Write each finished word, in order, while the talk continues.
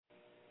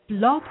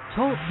Blog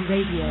Talk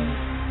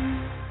Radio.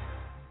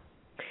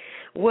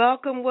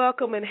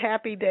 Welcome, and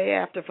happy day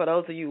after for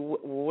those of you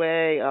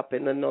way up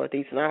in the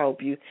Northeast, and I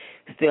hope you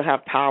still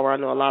have power. I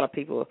know a lot of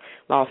people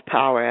lost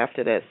power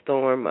after that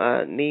storm,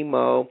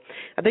 Nemo.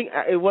 I think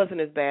it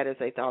wasn't as bad as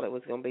they thought it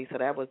was going to be, so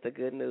that was the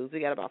good news. We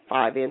got about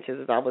 5 inches,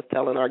 as I was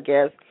telling our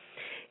guests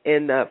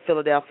in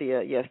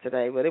Philadelphia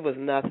yesterday, but it was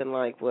nothing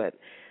like what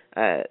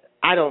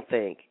I don't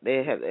think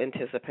they had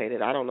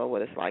anticipated. I don't know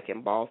what it's like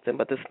in Boston,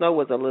 but the snow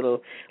was a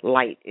little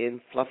light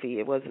and fluffy.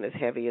 It wasn't as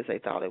heavy as they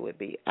thought it would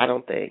be, I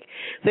don't think.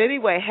 So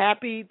anyway,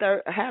 happy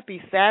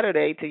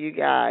Saturday to you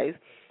guys,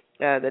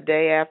 the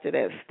day after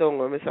that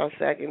storm. It's our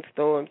second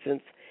storm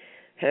since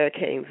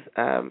Hurricane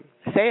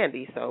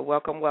Sandy. So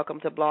welcome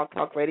to Blog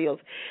Talk Radio's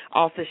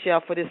Off the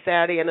Shelf for this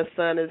Saturday, and the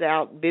sun is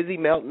out, busy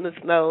melting the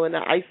snow and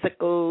the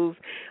icicles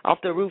off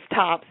the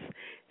rooftops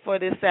for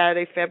this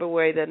Saturday,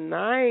 February the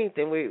 9th,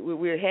 and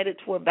we're headed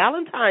toward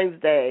Valentine's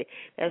Day.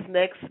 That's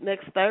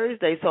next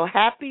Thursday. So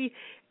happy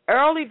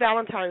early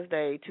Valentine's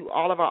Day to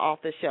all of our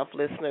off-the-shelf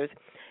listeners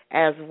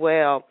as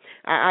well.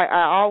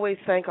 I always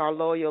thank our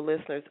loyal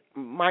listeners.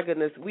 My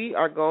goodness, we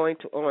are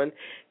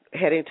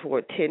heading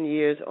toward 10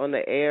 years on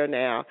the air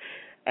now.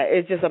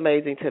 It's just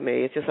amazing to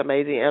me. It's just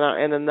amazing.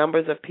 And the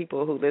numbers of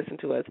people who listen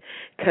to us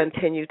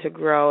continue to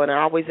grow. And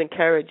I always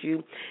encourage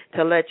you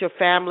to let your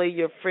family,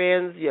 your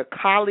friends, your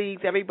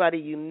colleagues, everybody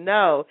you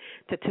know,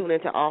 to tune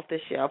into Off the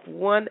Shelf.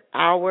 1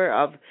 hour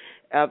of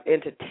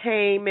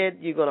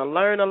entertainment. You're going to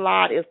learn a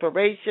lot,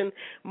 inspiration,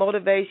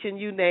 motivation,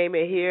 you name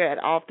it, here at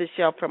Off the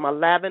Shelf from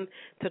 11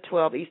 to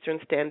 12 Eastern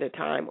Standard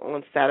Time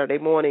on Saturday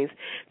mornings.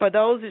 For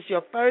those, it's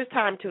your first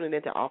time tuning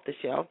into Off the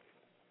Shelf,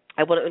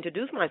 I want to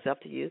introduce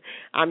myself to you.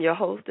 I'm your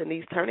host,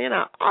 Denise Turner, and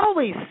I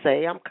always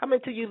say I'm coming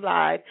to you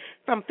live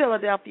from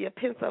Philadelphia,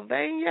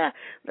 Pennsylvania,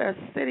 the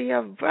city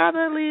of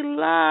brotherly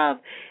love.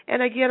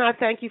 And again, I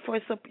thank you for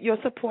your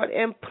support,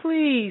 and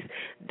please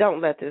don't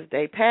let this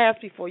day pass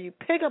before you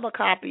pick up a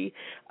copy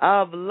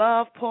of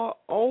Love Pour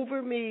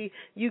Over Me.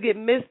 You get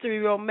mystery,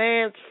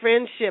 romance,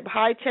 friendship,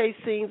 high chase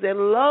scenes, and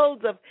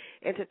loads of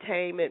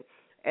entertainment.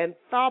 And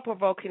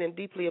thought-provoking and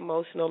deeply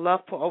emotional.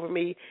 Love Pour Over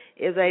Me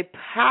is a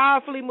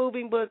powerfully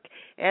moving book,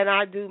 and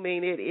I do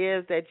mean it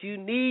is, that you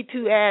need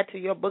to add to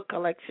your book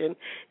collection.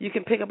 You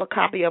can pick up a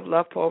copy of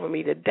Love Pour Over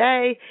Me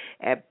today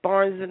at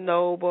Barnes &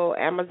 Noble,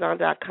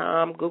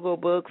 Amazon.com, Google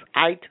Books,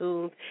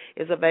 iTunes.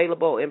 Is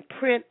available in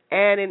print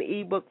and in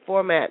ebook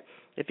format.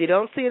 If you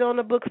don't see it on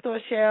the bookstore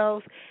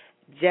shelves,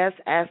 just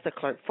ask the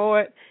clerk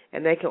for it,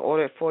 and they can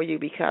order it for you,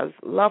 because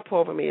Love Pour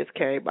Over Me is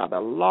carried by the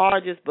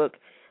largest book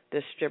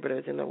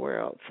distributors in the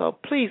world. So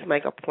please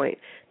make a point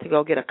to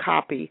go get a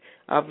copy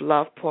of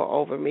Love Pour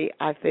Over Me.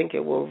 I think it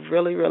will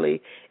really,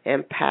 really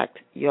impact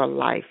your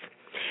life.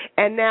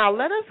 And now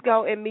let us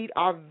go and meet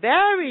our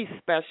very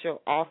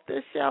special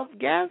off-the-shelf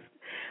guest.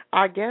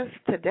 Our guest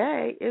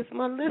today is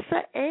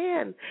Melissa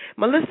Ann.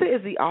 Melissa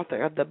is the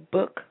author of the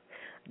book,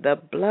 The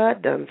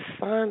Blood Done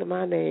Signed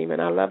My Name,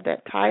 and I love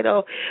that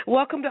title.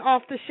 Welcome to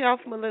Off the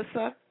Shelf,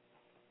 Melissa.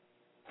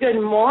 Good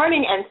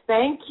morning, and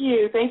thank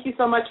you. Thank you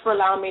so much for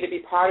allowing me to be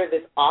part of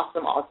this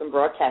awesome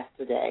broadcast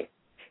today.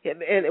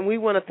 And we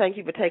want to thank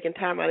you for taking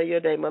time out of your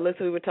day.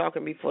 Melissa, we were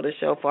talking before the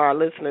show for our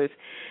listeners,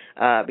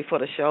 before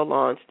the show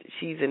launched.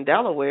 She's in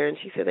Delaware, and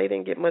she said they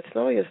didn't get much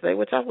snow yesterday,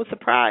 which I was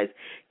surprised,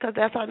 because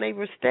that's our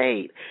neighbor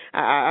state.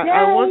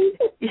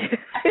 You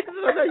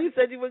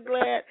said you were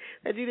glad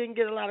that you didn't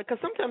get a lot of,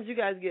 because sometimes you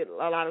guys get a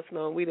lot of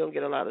snow and we don't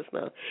get a lot of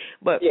snow.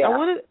 But yeah.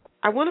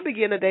 I want to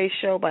begin today's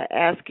show by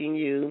asking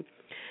you,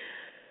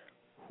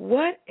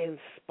 what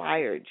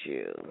inspired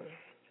you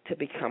to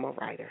become a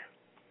writer?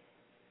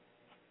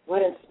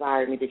 What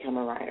inspired me to become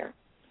a writer?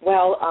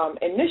 Well,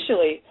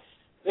 initially,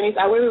 Denise,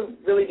 I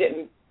really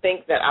didn't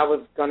think that I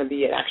was going to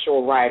be an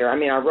actual writer. I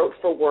mean, I wrote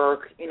for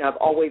work. I've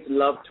always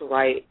loved to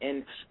write,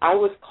 and I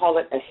always call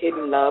it a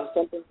hidden love,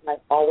 something I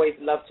always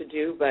loved to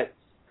do, but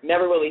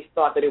never really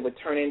thought that it would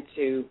turn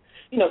into,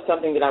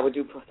 something that I would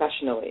do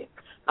professionally.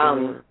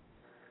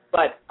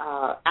 But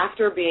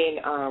after being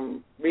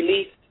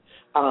released,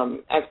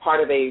 as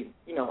part of a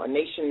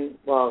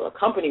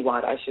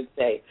company-wide, I should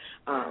say,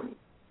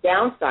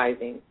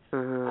 downsizing,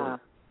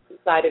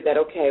 decided that,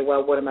 okay,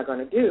 well, what am I going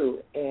to do?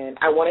 And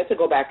I wanted to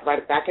go back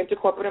into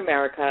corporate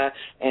America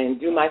and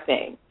do my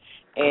thing.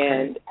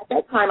 And at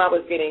that time,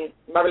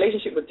 my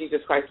relationship with Jesus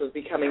Christ was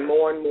becoming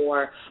more and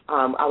more,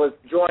 I was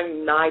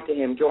drawing nigh to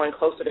him, drawing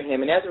closer to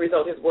him. And as a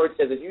result, his word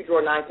says, if you draw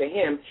nigh to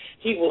him,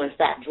 he will, in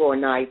fact, draw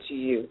nigh to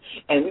you.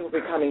 And we were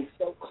becoming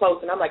so close.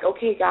 And I'm like,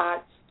 okay,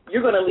 God,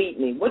 you're going to lead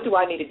me. What do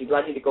I need to do? Do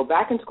I need to go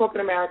back into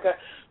corporate America?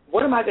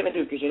 What am I going to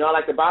do? Because, I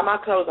like to buy my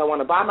clothes. I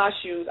want to buy my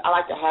shoes. I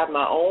like to have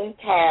my own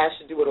cash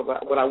to do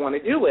what I want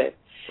to do with.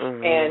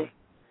 And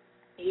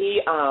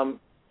he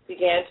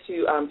began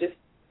to just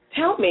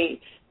tell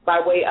me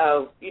by way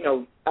of,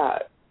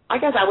 I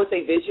guess I would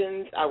say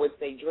visions. I would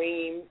say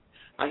dreams.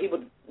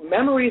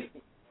 Memories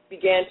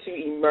began to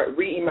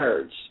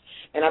re-emerge.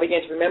 And I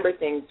began to remember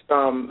things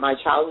from my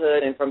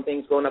childhood and from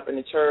things growing up in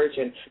the church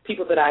and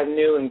people that I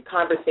knew and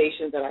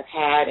conversations that I've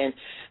had. And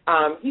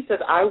he says,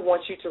 I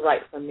want you to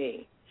write for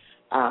me.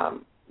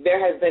 There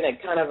has been a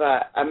kind of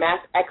a mass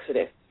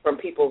exodus from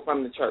people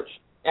from the church.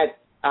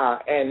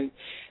 And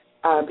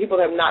people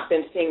have not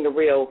been seeing the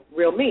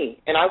real me.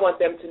 And I want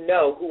them to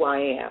know who I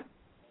am.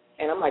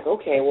 And I'm like,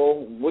 okay,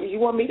 well, what do you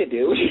want me to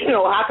do?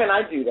 How can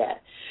I do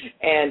that?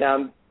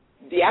 And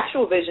the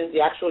actual visions,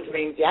 the actual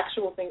dreams, the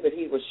actual things that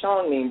he was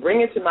showing me and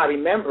bringing to my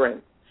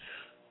remembrance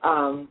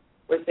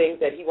were things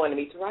that he wanted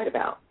me to write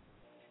about.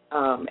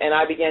 And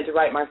I began to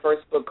write my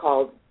first book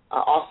called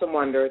Awesome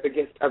Wonder, The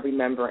Gift of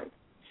Remembrance.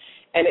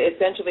 And it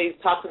essentially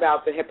talks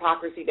about the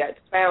hypocrisy that's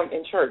found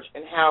in church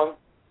and how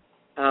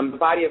the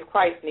body of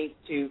Christ needs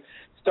to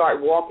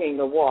start walking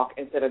the walk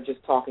instead of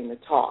just talking the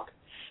talk.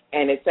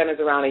 And it centers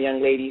around a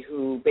young lady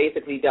who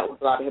basically dealt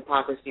with a lot of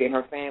hypocrisy in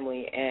her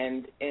family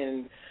and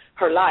in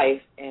her life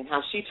and how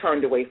she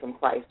turned away from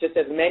Christ, just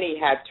as many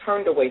have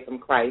turned away from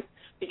Christ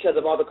because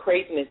of all the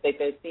craziness that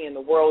they see in the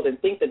world and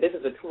think that this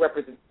is a true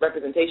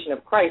representation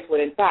of Christ,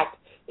 when in fact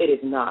it is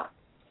not.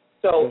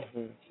 So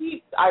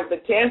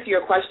to answer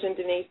your question,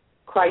 Denise,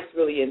 Christ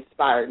really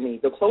inspired me.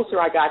 The closer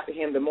I got to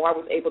him, the more I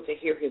was able to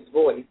hear his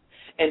voice.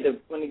 And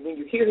when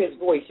you hear his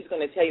voice, he's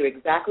going to tell you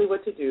exactly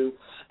what to do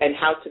and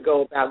how to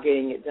go about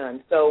getting it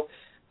done. So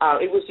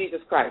it was Jesus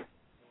Christ.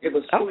 It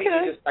was truly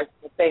Jesus Christ.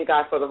 Thank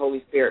God for the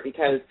Holy Spirit,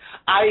 because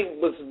I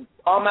was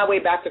on my way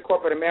back to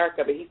corporate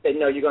America, but he said,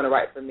 no, you're going to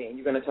write for me and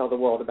you're going to tell the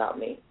world about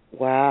me.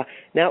 Wow.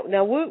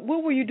 Now,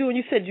 what were you doing?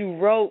 You said you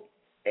wrote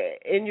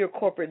in your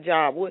corporate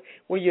job.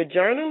 Were you a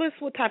journalist?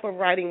 What type of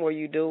writing were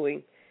you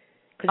doing?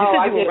 Because you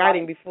said you were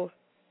writing before.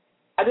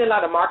 I did a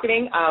lot of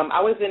marketing. I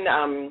was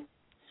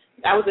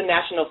in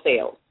national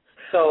sales.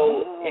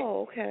 So,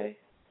 okay.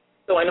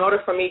 So in order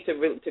for me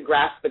to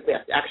grasp the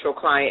actual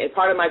client, and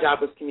part of my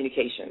job was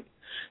communication.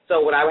 So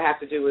what I would have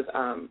to do was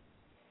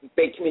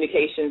make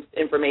communications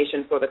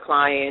information for the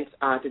client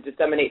to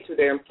disseminate to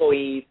their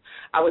employees.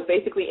 I was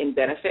basically in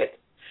benefits.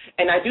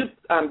 And I do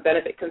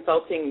benefit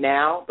consulting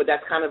now, but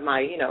that's kind of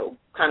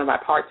my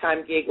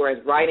part-time gig,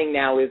 whereas writing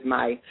now is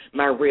my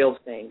real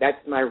thing. That's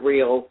my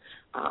real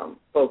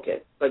focus.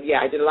 But, yeah,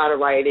 I did a lot of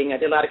writing. I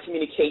did a lot of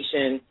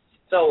communication.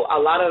 So a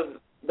lot of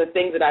the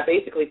things that I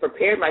basically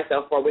prepared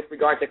myself for with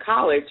regard to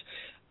college,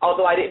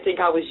 although I didn't think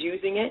I was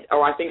using it,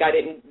 or I think I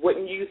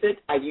wouldn't use it,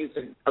 I used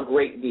it a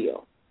great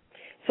deal.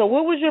 So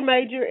what was your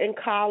major in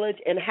college,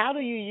 and how do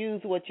you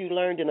use what you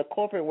learned in the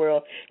corporate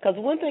world? Because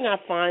one thing I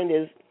find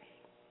is,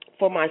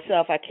 for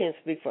myself, I can't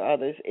speak for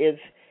others, is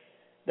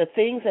the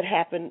things that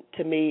happened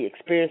to me,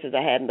 experiences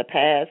I had in the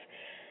past,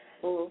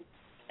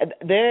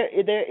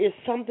 there is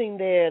something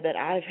there that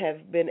I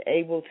have been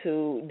able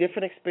to,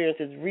 different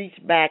experiences, reach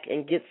back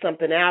and get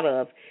something out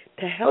of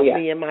to help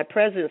me in my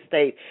present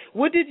state.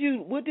 What did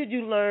you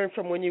learn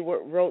from when you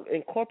wrote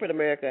in corporate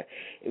America,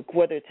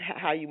 whether it's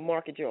how you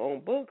market your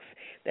own books,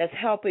 that's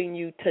helping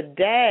you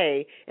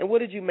today, and what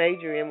did you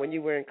major in when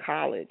you were in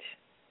college?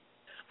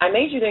 I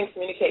majored in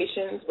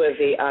communications with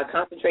a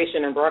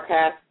concentration in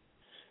broadcast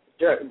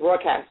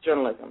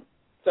journalism.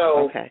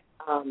 So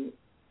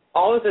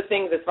all of the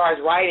things as far as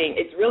writing,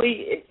 it's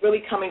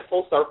really coming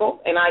full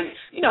circle. And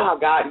you know how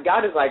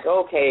God is like,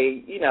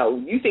 okay,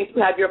 you think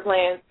you have your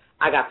plans,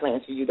 I got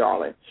plans for you,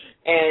 darling.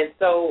 And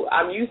so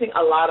I'm using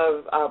a lot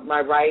of my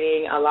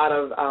writing, a lot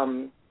of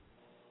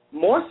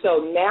more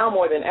so now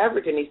more than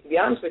ever, Denise, to be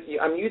honest with you,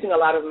 I'm using a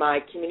lot of my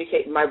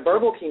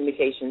verbal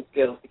communication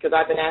skills, because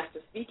I've been asked to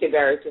speak in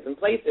various different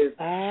places.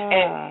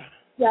 And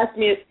you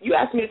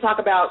asked me to talk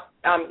about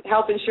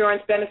health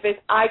insurance benefits.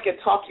 I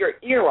could talk your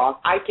ear off.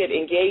 I could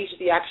engage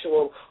the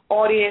actual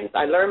audience.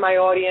 I learn my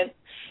audience.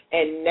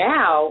 And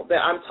now that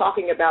I'm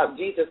talking about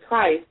Jesus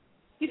Christ,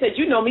 he said,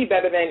 you know me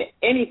better than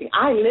anything.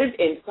 I live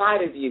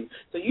inside of you,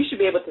 so you should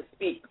be able to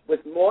speak with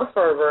more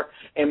fervor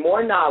and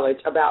more knowledge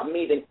about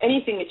me than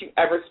anything that you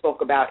ever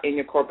spoke about in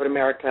your corporate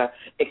America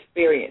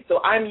experience. So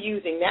I'm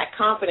using that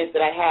confidence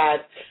that I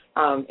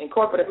had in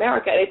corporate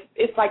America.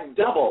 It's like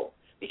double,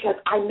 because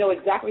I know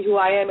exactly who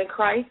I am in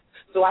Christ,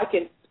 so I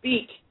can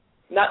speak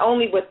not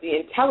only with the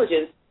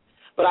intelligence,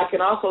 but I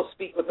can also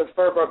speak with the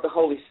fervor of the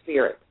Holy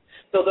Spirit.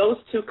 So those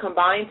two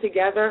combined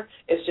together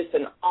is just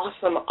an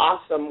awesome,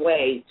 awesome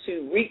way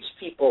to reach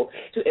people,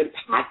 to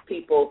impact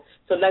people,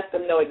 to let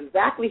them know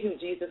exactly who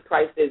Jesus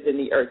Christ is in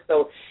the earth.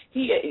 So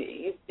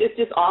it's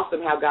just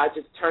awesome how God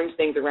just turns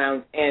things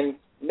around and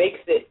makes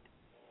it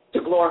to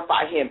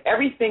glorify him.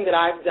 Everything that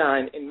I've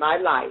done in my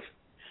life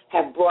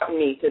have brought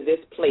me to this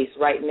place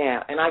right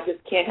now, and I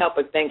just can't help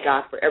but thank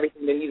God for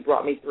everything that he's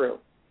brought me through.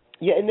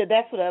 Yeah, and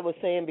that's what I was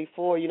saying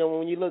before.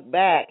 When you look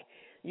back,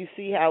 you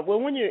see how,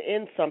 when you're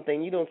in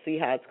something, you don't see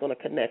how it's going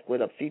to connect with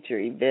a future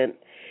event.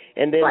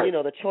 And then,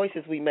 the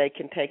choices we make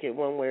can take it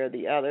one way or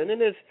the other. And then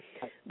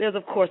there's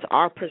of course,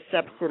 our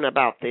perception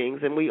about things,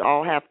 and we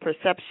all have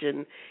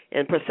perception,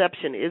 and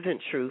perception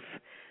isn't truth.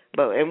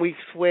 And we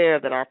swear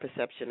that our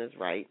perception is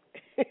right.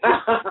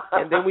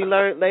 And then we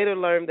later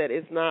learned that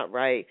it's not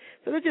right.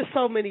 So there's just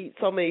so many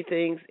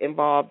things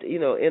involved,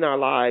 in our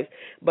lives.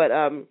 But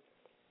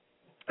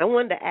I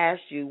wanted to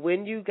ask you,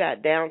 when you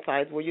got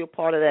downsized, were you a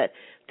part of that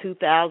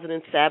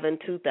 2007,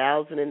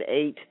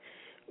 2008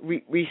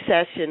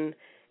 recession?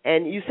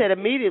 And you said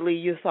immediately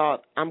you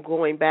thought, I'm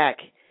going back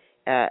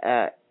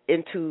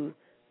into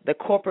the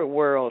corporate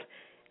world.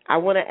 I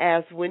want to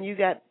ask,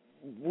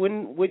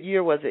 what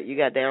year was it you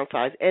got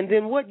downsized? And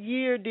then what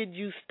year did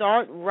you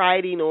start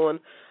writing on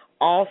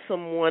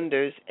Awesome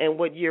Wonders, and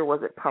what year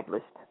was it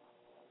published?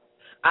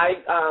 I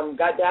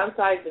got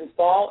downsized in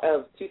fall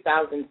of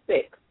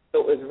 2006. So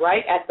it was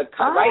right at the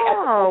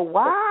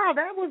wow,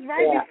 that was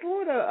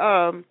before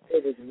the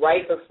It was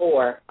right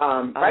before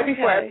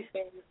before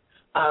everything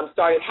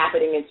started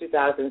happening in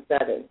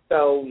 2007.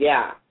 So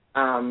yeah,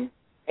 and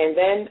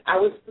then I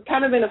was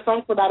kind of in a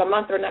funk for about a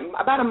month,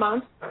 about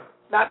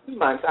 2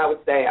 months, I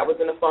would say. I was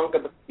in a funk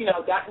of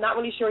not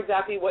really sure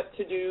exactly what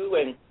to do,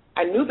 and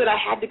I knew that I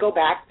had to go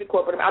back to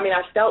corporate. I mean,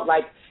 I felt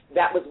like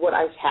that was what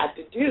I had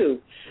to do.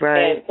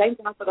 Right. And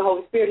thank God for the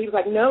Holy Spirit. He was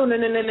like, no,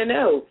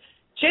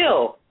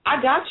 chill. I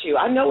got you.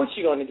 I know what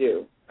you're going to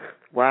do.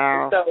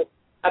 Wow. And so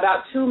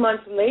about 2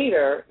 months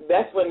later,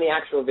 that's when the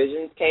actual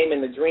visions came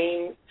and the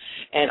dreams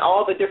and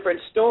all the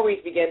different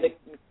stories began to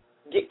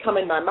come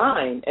in my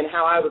mind and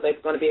how I was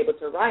going to be able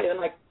to write it.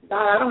 I'm like,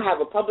 God, I don't have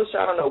a publisher.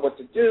 I don't know what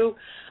to do.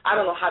 I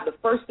don't know how the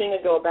first thing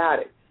to go about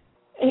it.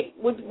 Hey,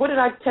 what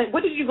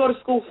did you go to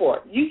school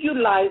for? You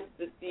utilize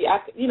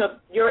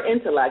your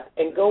intellect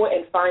and go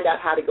and find out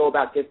how to go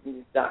about getting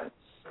this done.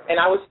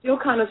 And I was still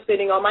kind of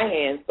sitting on my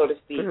hands, so to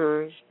speak.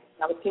 Mm-hmm.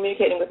 I was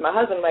communicating with my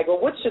husband, like,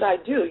 well, what should I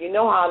do? You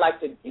know how I like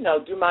to,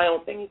 do my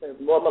own thing. He said,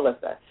 well,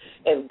 Melissa,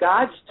 if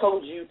God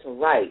told you to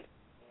write,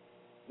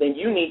 then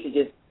you need to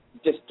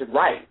just to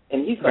write,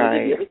 and he's going to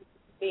give you everything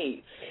you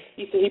need.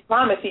 He said he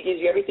promised he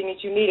gives you everything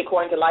that you need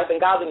according to life and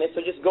godliness,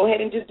 so just go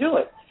ahead and just do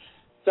it.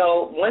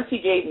 So once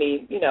he gave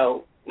me,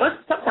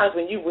 sometimes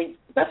when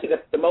especially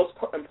the most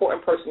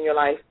important person in your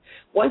life,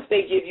 once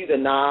they give you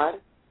the nod,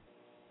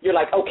 you're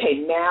like,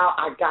 okay, now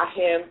I got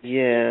him.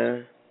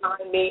 Yeah.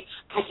 Behind me,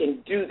 I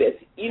can do this,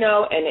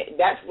 and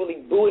that's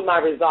really buoyed my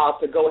resolve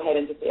to go ahead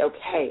and just say,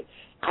 okay,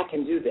 I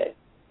can do this.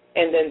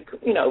 And then,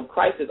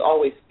 Christ is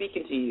always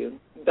speaking to you.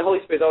 The Holy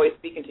Spirit is always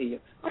speaking to you.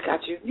 I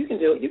got you. You can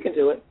do it. You can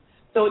do it.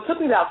 So it took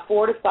me about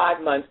 4 to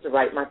 5 months to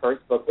write my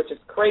first book, which is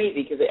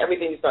crazy because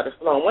everything just started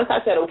flowing. Once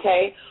I said,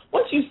 okay,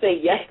 once you say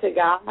yes to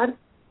God,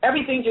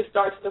 everything just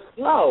starts to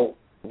flow.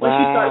 Wow. Once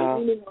you start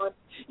leaning on,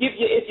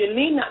 if you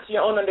lean not to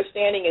your own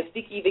understanding and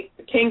seek ye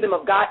the kingdom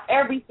of God,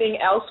 everything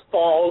else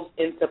falls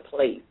into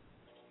place.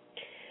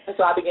 And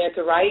so I began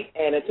to write,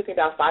 and it took me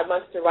about 5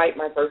 months to write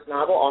my first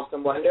novel,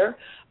 Awesome Wonder.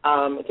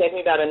 It took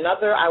me about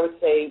another, I would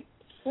say,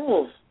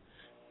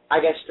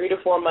 3 to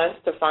 4 months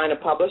to find a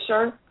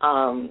publisher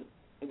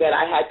that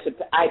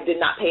I did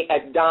not pay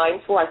a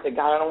dime for. I said,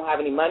 God, I don't have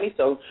any money,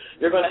 so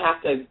you're going to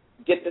have to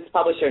get this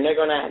publisher, and they're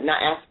going to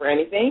not ask for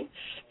anything.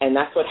 And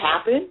that's what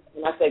happened.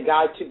 And I said,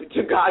 God,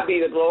 to God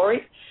be the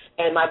glory.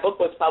 And my book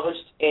was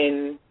published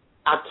in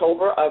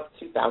October of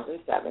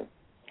 2007.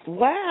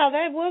 Wow,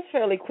 that was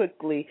fairly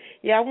quickly.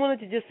 Yeah, I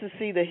wanted to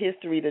see the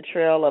history, the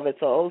trail of it.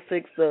 So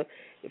the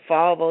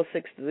fall of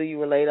 06, you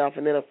were laid off,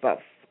 and then about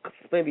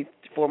maybe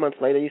 4 months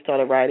later you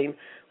started writing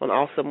on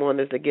Awesome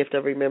Wonders, The Gift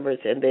of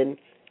Remembrance, and then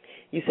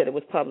you said it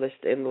was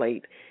published in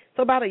late.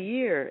 So about a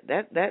year.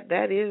 That's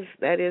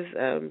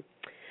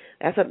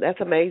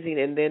amazing.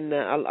 And then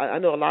I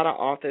know a lot of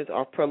authors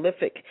are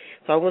prolific.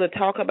 So I want to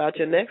talk about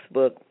your next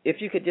book. If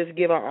you could just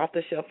give our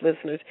off-the-shelf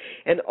listeners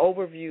an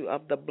overview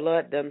of The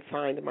Blood Done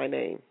Signed My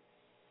Name.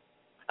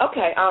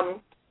 Okay.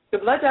 The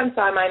Blood Done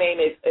Signed My Name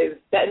is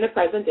set in the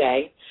present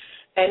day,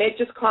 and it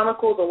just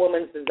chronicles a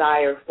woman's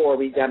desire for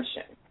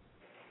redemption.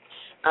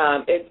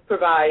 It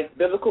provides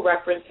biblical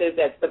references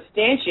that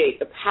substantiate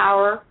the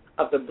power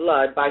of the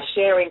blood by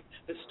sharing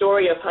the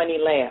story of Honey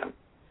Lamb.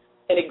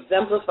 It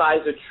exemplifies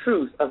the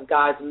truth of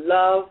God's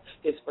love,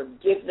 his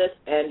forgiveness,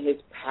 and his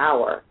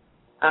power.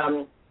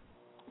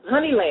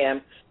 Honey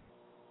Lamb,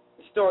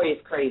 the story is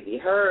crazy.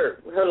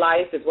 Her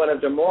life is one of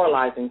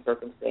demoralizing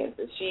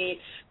circumstances. She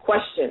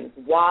questions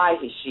why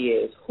she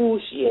is, who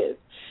she is.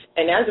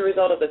 And as a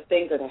result of the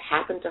things that have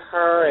happened to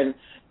her and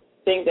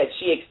things that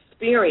she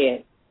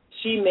experienced,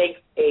 she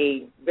makes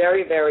a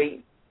very,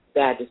 very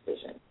bad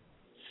decision.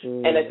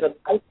 And it's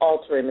a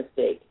life-altering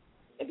mistake,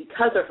 and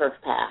because of her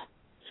past.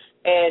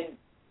 And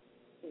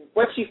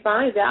what she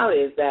finds out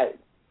is that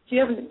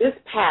this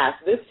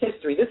past, this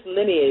history, this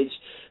lineage,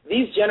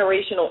 these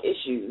generational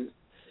issues,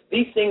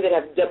 these things that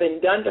have been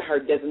done to her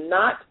does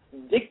not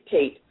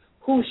dictate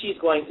who she's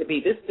going to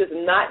be. This does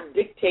not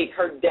dictate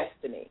her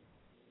destiny.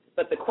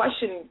 But the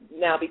question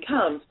now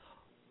becomes,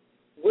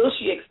 will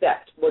she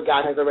accept what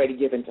God has already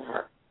given to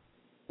her?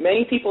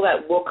 Many people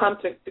that will come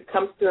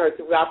to her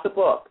throughout the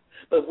book,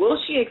 but will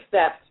she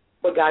accept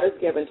what God has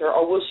given to her,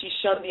 or will she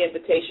shun the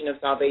invitation of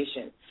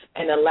salvation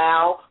and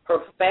allow her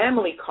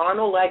family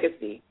carnal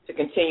legacy to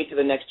continue to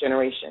the next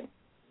generation?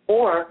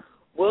 Or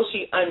will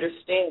she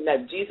understand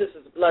that Jesus'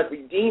 blood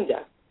redeemed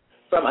us,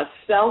 from a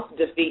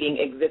self-defeating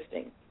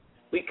existing.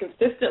 We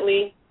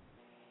consistently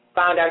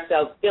found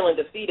ourselves feeling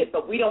defeated,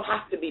 but we don't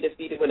have to be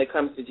defeated when it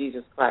comes to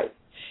Jesus Christ.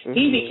 Mm-hmm.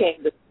 He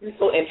became the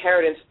fruitful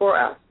inheritance for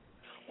us,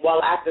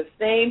 while at the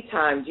same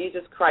time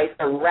Jesus Christ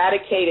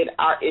eradicated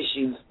our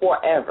issues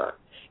forever,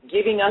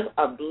 giving us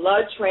a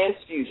blood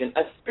transfusion,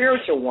 a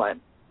spiritual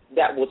one,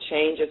 that will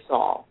change us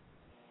all.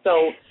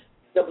 So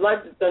the blood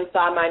that's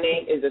inside my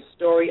name is a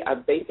story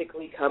of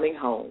basically coming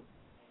home.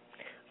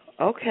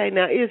 Okay,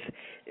 now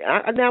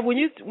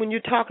when you're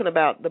talking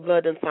about the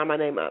blood inside my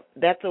name,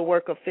 that's a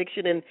work of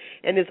fiction,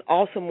 and is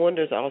Awesome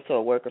Wonders also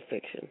a work of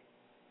fiction?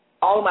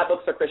 All of my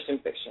books are Christian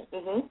fiction.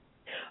 Mm-hmm.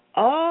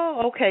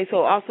 Oh, okay. So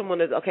Awesome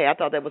Wonders. Okay, I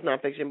thought that was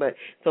nonfiction, but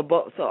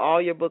so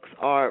all your books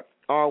are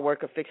a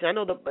work of fiction. I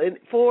know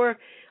for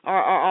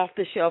our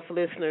off-the-shelf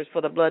listeners,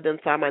 for the blood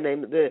inside my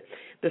name,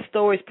 the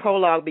story's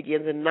prologue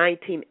begins in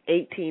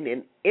 1918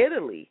 in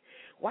Italy.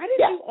 Why did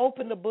you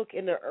open the book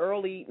in the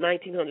early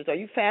 1900s? Are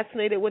you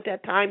fascinated with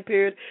that time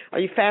period? Are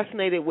you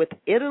fascinated with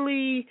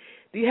Italy?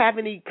 Do you have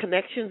any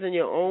connections in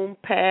your own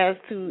past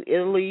to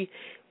Italy?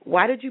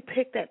 Why did you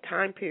pick that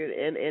time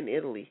period in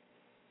Italy?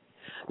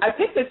 I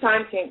picked the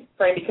time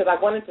frame because I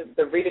wanted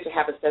the reader to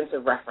have a sense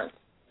of reference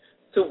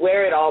to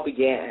where it all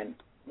began,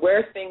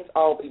 where things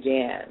all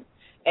began.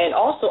 And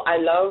also, I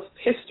love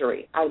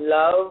history. I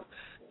love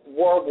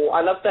World War.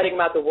 I love studying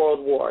about the world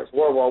wars,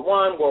 World War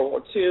I, World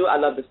War II. I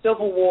love the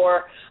Civil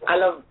War.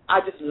 I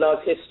just love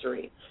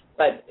history.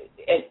 But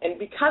and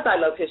because I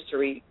love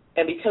history,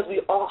 and because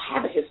we all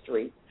have a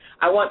history,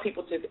 I want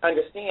people to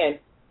understand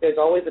there's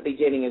always a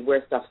beginning and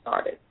where stuff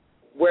started,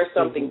 where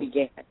something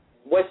began.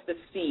 What's the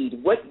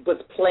seed? What was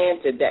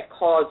planted that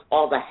caused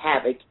all the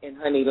havoc in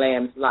Honey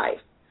Lamb's life?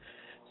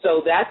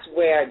 So that's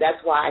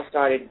why I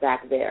started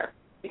back there,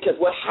 because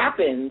what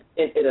happened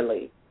in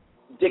Italy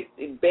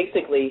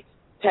basically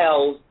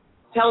tells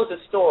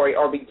a story,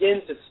 or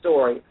begins the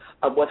story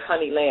of what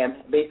Honey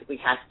Lamb basically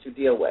has to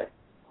deal with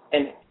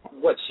and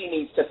what she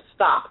needs to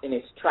stop in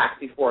its tracks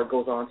before it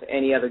goes on to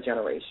any other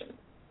generation.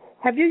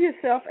 Have you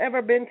yourself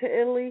ever been to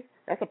Italy?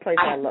 That's a place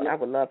I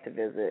would love to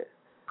visit.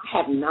 I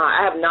have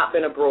not. I have not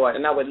been abroad,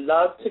 and I would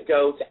love to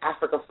go to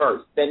Africa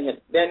first, then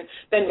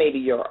maybe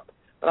Europe.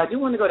 But I do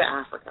want to go to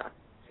Africa.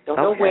 Don't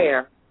know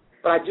where,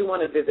 but I do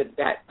want to visit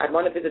that. I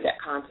want to visit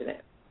that continent.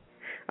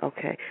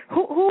 Okay.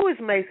 Who is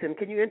Mason?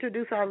 Can you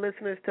introduce our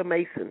listeners to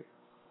Mason?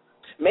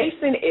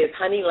 Mason is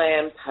Honey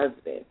Lamb's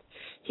husband.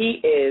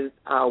 He is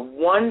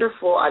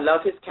wonderful. I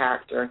love his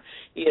character.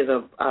 He is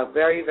a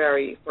very,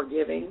 very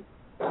forgiving,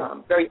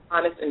 very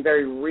honest, and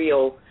very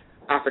real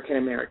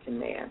African-American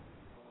man.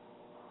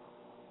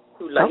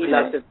 He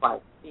loves his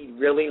wife. He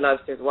really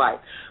loves his wife.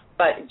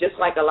 But just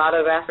like a lot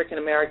of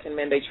African-American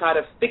men, they try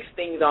to fix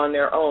things on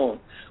their own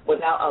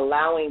without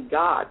allowing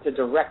God to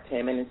direct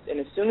him. And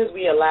as soon as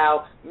we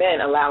allow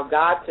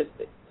God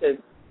to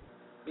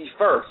be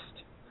first,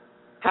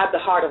 have the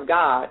heart of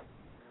God,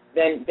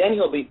 then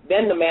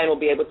the man will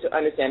be able to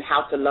understand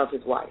how to love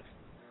his wife.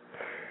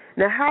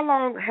 Now, how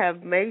long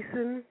have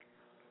Mason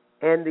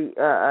and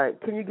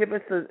can you give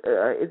us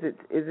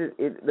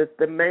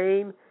the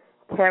main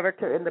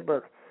character in the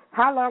book?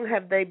 How long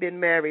have they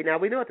been married? Now,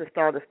 we know at the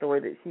start of the story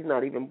that she's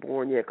not even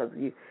born yet, because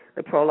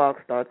the prologue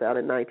starts out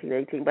in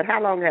 1918. But how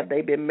long have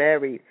they been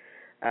married?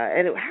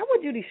 And how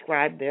would you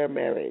describe their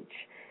marriage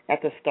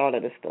at the start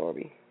of the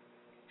story?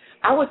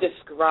 I would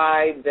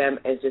describe them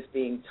as just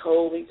being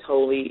totally,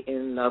 totally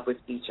in love with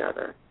each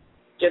other,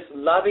 just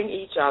loving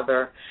each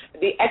other,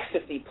 the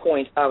ecstasy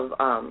point of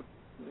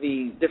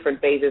the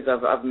different phases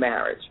of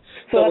marriage.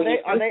 So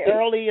are they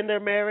early in their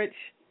marriage?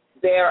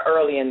 They're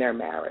early in their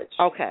marriage.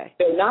 Okay.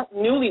 They're not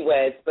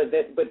newlyweds, but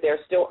they're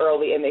still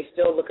early, and they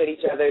still look at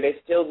each other. They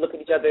still look at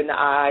each other in the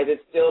eyes.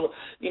 It's still,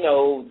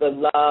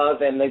 the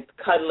love and the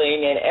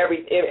cuddling and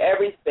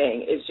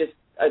everything. It's just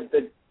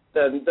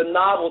the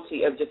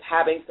novelty of just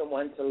having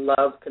someone to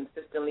love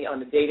consistently on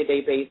a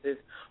day-to-day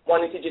basis,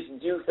 wanting to just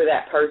do for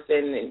that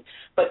person.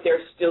 But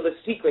there's still the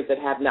secrets that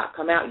have not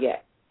come out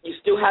yet. You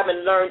still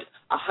haven't learned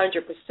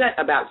 100%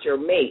 about your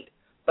mate,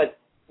 but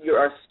you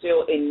are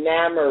still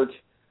enamored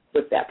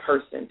with that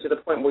person to the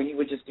point where you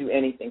would just do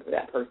anything for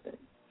that person.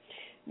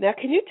 Now,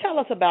 can you tell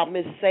us about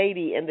Miss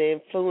Sadie and the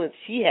influence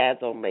she has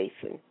on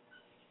Mason?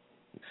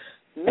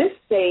 Miss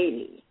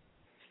Sadie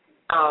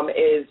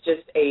is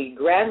just a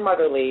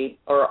grandmotherly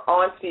or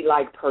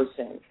auntie-like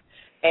person,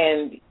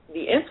 and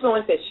the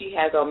influence that she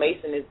has on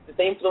Mason is the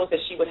same influence that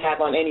she would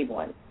have on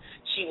anyone.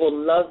 She will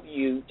love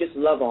you, just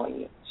love on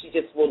you. She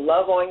just will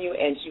love on you,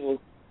 and she will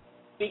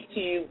speak to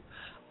you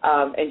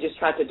and just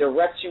try to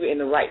direct you in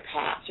the right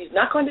path. She's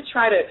not going to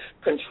try to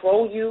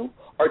control you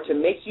or to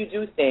make you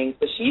do things,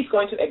 but she's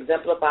going to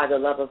exemplify the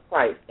love of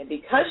Christ. And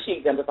because she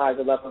exemplifies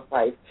the love of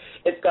Christ,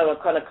 it's going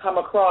to come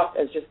across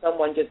as just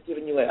someone just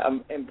giving you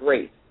an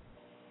embrace,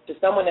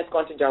 just someone that's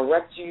going to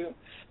direct you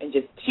and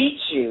just teach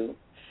you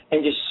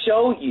and just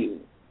show you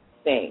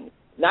things.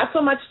 Not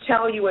so much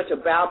tell you or to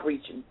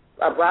browbeat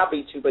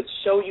you, but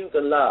show you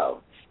the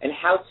love and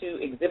how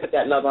to exhibit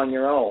that love on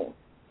your own.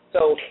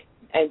 So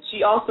And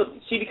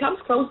she becomes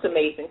close to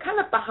Mason, kind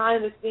of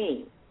behind the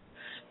scenes.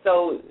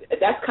 So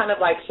that's kind of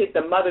like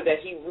the mother that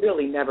he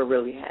really never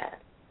really had.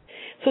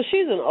 So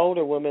she's an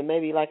older woman,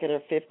 maybe like in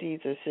her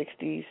 50s or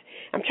 60s.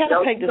 I'm trying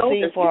to paint the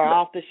scene for our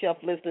off-the-shelf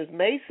listeners.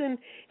 Mason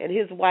and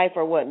his wife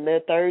are, what, in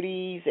their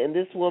 30s, and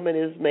this woman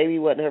is maybe,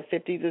 what, in her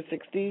 50s or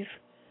 60s?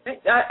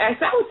 I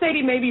would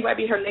say maybe might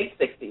be her late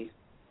 60s.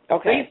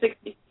 Okay. Late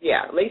 60s,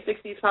 yeah, late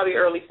 60s, probably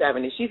early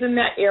 70s. She's in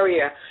that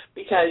area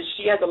because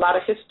she has a lot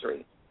of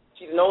history.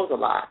 She knows a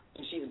lot,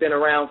 and she's been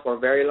around for a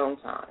very long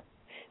time.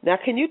 Now,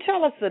 can you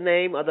tell us the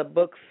name of the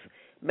book's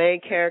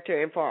main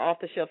character? And for our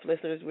off-the-shelf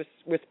listeners,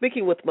 we're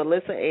speaking with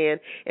Melissa Ann,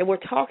 and we're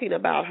talking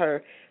about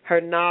her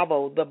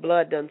novel, The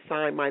Blood Done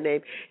Signed My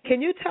Name.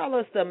 Can you tell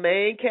us the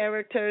main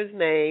character's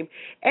name,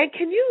 and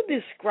can you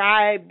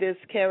describe this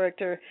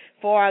character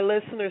for our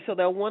listeners so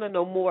they'll want to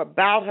know more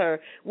about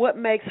her? What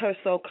makes her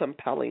so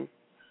compelling?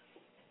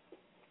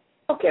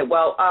 Okay,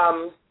 well,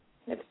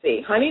 let's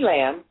see. Honey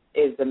Lamb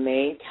is the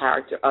main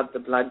character of The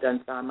Blood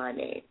Done Signed My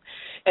Name,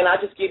 and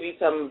I'll just give you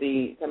some of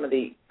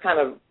the kind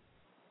of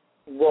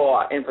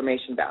raw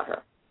information about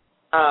her.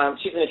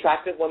 She's an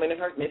attractive woman in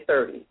her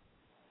mid-30s.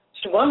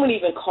 One would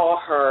even call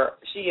her,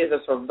 she is a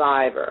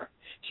survivor.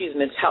 She's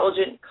an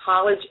intelligent,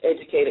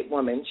 college-educated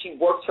woman. She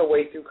worked her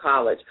way through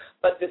college,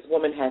 but this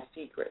woman has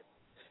secrets.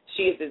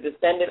 She is the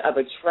descendant of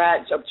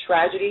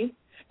tragedy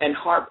and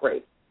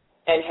heartbreak,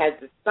 and has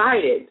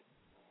decided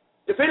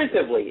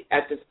definitively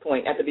at this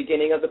point, at the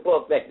beginning of the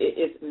book, that it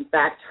is in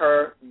fact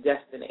her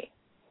destiny.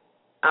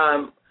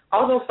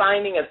 Although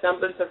finding a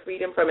semblance of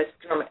freedom from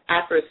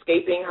after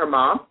escaping her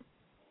mom,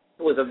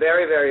 who was a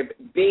very, very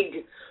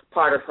big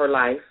part of her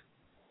life,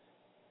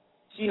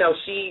 she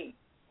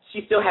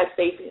still has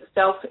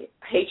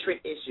self-hatred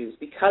issues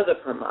because of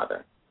her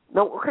mother.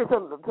 No, okay,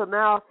 so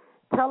now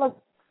tell us,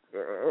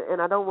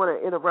 and I don't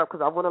want to interrupt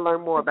because I want to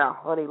learn more about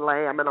Honey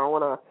Lamb, and I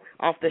want our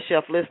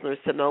off-the-shelf listeners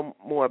to know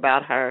more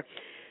about her.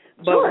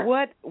 But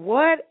sure.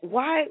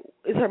 Why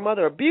is her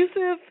mother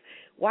abusive?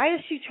 Why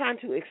is she trying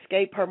to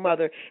escape her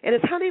mother? And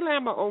is Honey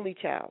Lamb her only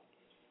child?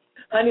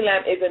 Honey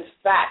Lamb is, in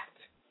fact,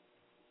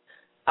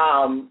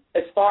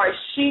 as far as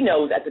she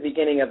knows at the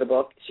beginning of the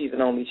book, she's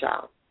an only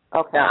child.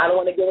 Okay. Now, I don't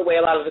want to give away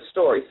a lot of the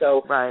story.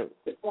 So right.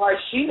 As far as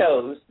she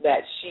knows that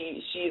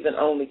she's an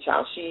only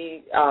child,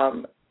 she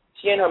and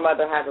her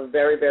mother have a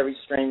very, very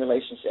strained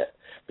relationship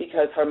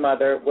because her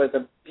mother was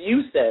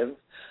abusive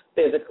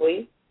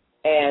physically,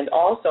 and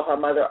also her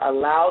mother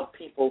allowed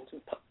people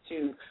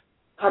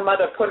her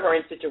mother put her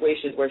in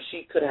situations where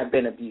she could have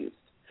been abused.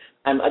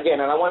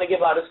 Again, I don't want to give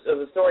a lot of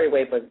the story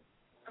away, but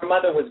her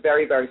mother was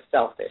very, very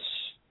selfish.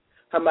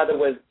 Her mother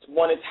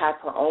wanted to have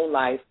her own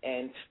life,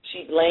 and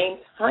she blamed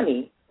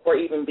Honey for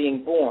even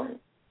being born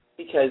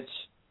because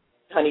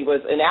Honey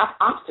was an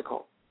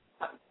obstacle.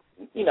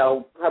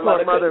 Her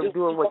mother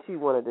doing what she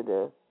wanted to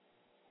do.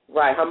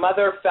 Right. Her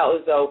mother felt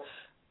as though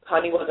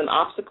Honey was an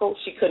obstacle.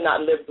 She could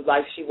not live the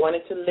life she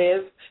wanted to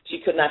live. She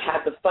could not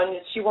have the fun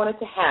that she wanted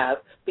to have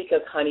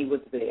because Honey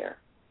was there.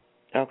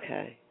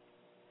 Okay.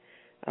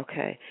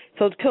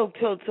 So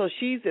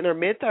she's in her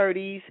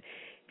mid-30s.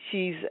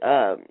 She's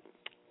a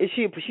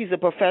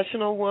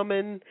professional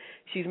woman.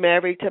 She's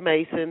married to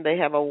Mason. They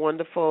have a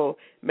wonderful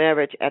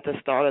marriage at the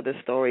start of the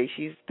story.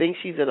 She thinks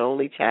she's an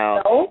only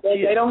child. No,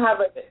 they don't have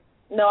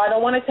No, I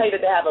don't want to tell you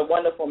that they have a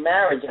wonderful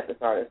marriage at the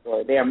start of the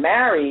story. They are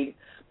married,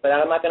 but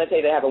I'm not going to tell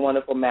you they have a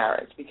wonderful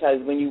marriage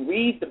because when you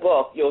read the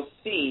book, you'll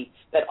see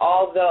that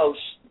although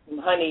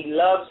Honey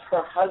loves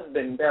her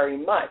husband very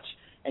much,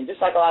 and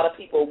just like a lot of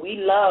people, we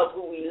love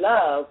who we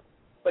love,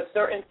 but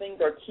certain things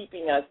are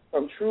keeping us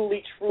from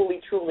truly, truly,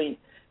 truly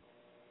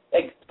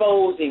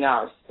exposing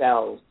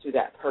ourselves to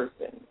that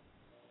person.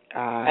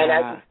 And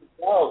as a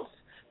result,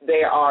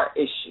 there are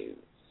issues.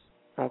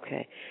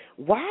 Okay.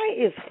 Why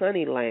is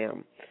Honey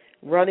Lamb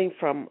running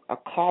from a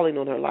calling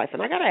on her life?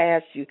 And I got to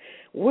ask you,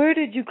 where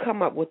did you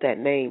come up with that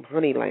name,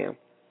 Honey Lamb,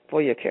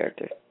 for your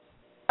character?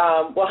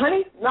 Well,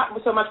 Honey's not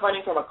so much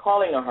running from a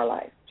calling on her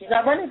life. She's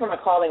not running from a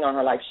calling on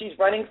her life. She's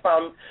running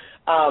from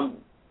her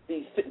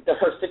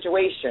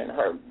situation,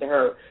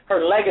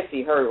 her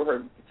legacy.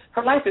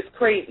 Her life is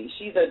crazy.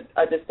 She's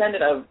a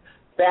descendant of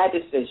bad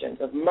decisions,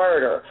 of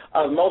murder,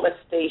 of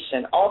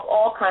molestation,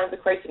 all kinds of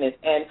craziness.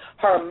 And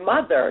her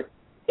mother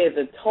is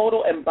a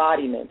total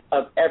embodiment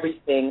of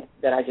everything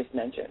that I just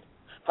mentioned.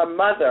 Her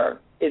mother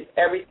is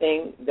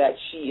everything that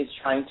she is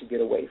trying to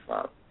get away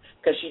from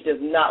because she does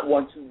not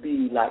want to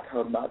be like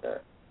her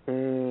mother.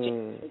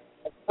 She's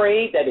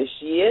afraid that if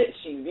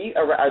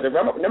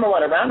number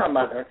one, around her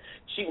mother,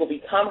 she will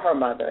become her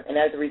mother, and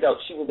as a result,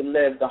 she will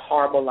live the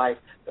horrible life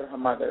that her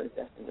mother is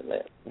destined to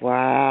live.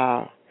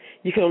 Wow.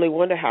 You can only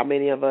wonder how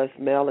many of us,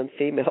 male and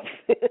female,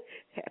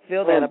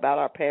 feel that about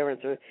our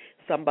parents or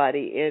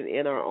somebody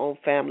in our own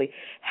family.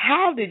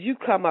 How did you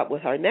come up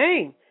with her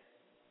name?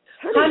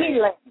 Honey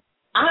Lamb.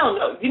 I don't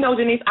know.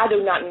 Denise, I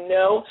do not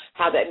know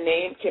how that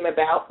name came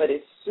about, but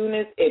as soon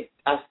as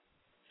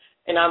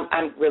and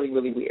I'm really,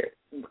 really weird.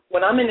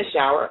 When I'm in the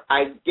shower,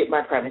 I get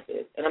my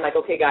premises, and I'm like,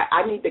 okay, guy,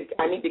 I need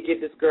to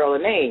give this girl a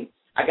name.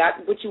 I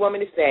got what you want me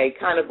to say,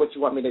 kind of what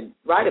you want me to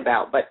write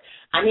about, but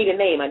I need a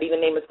name. I need a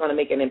name that's going to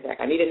make an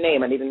impact. I need a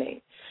name.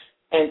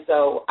 And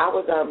so I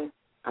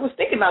was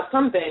thinking about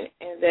something,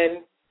 and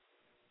then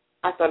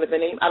I thought of the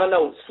name. I don't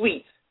know,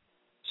 Sweet.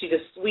 She's a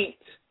sweet.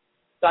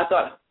 So I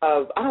thought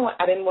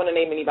I didn't want to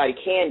name anybody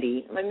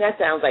Candy. I mean, that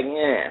sounds like,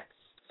 yeah.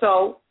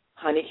 So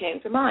Honey came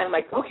to mind. I'm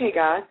like, okay,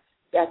 God,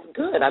 that's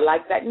good. I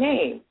like that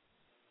name.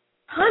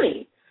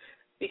 Honey,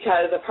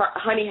 because of her,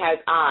 Honey has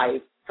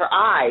eyes. Her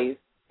eyes,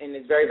 and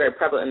it's very, very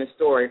prevalent in the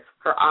story,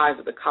 her eyes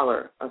are the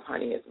color of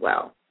honey as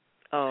well.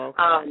 Oh,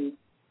 okay.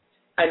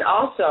 And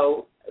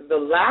also, the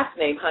last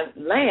name,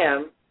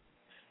 Lamb,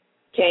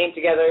 came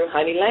together,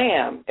 Honey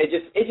Lamb. It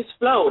just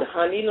flowed,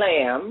 Honey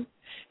Lamb,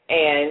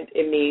 and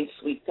it means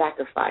sweet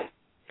sacrifice.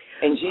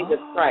 And Jesus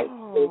Christ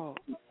is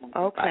sweet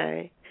sacrifice.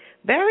 Okay.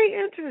 Very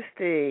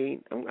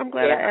interesting. I'm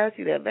glad I asked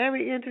you that.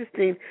 Very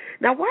interesting.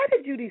 Now, why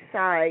did you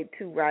decide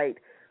to write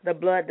The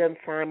Blood Done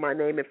Sign My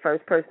Name in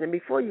first person? And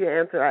before you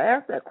answer, I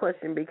asked that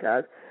question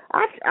because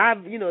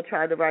I've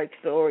tried to write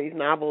stories,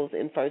 novels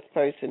in first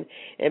person,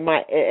 and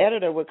my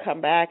editor would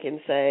come back and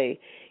say,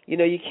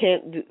 you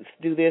can't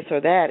do this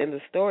or that in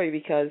the story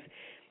because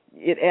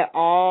it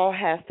all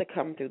has to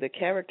come through the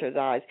character's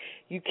eyes.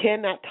 You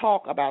cannot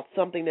talk about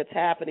something that's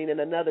happening in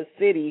another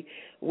city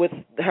with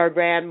her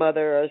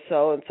grandmother or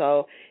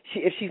so-and-so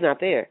if she's not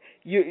there.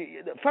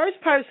 The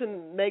first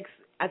person makes,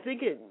 I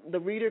think the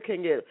reader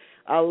can get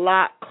a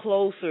lot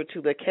closer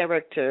to the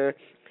character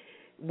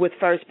with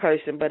first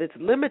person, but it's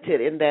limited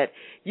in that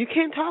you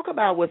can't talk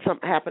about what's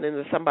happening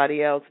to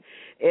somebody else.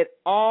 It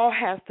all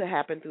has to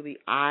happen through the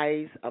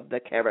eyes of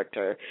the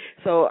character.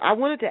 So I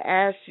wanted to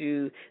ask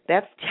you,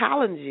 that's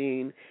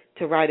challenging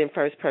to write in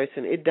first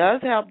person. It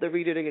does help the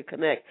reader to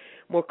connect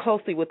more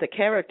closely with the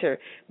character,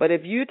 but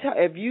if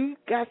you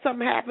got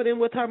something happening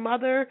with her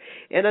mother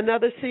in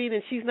another scene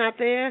and she's not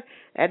there,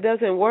 that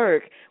doesn't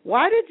work.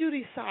 Why did you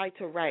decide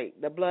to write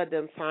The Blood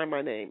Done Sign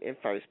My Name in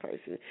first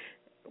person?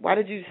 Why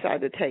did you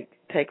decide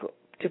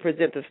to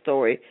present the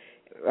story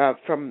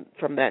from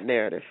that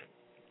narrative?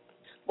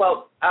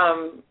 Well,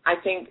 I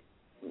think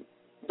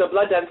The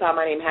Blood Done Sign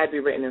My Name had to be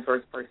written in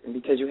first person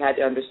because you had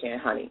to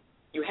understand Honey.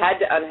 You had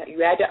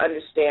to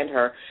understand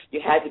her.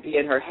 You had to be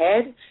in her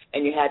head,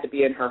 and you had to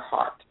be in her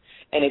heart.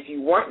 And if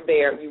you weren't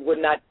there, you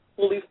would not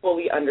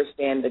fully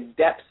understand the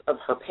depths of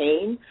her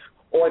pain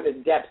or the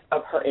depths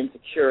of her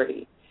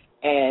insecurity,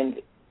 and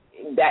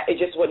that it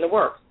just wouldn't have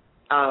worked.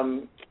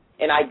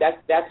 And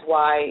that's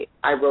why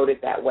I wrote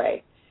it that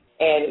way.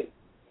 And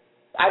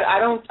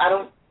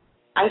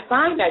I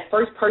find that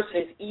first person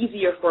is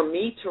easier for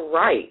me to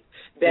write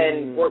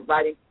than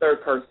writing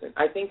third person.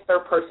 I think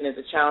third person is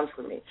a challenge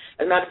for me.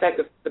 As a matter of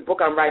fact, the book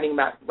I'm writing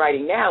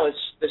now is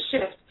The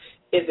Shift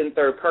is in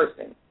third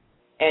person,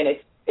 and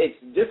it's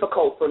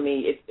difficult for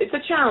me. It's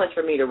a challenge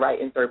for me to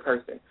write in third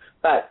person,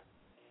 but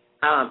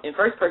in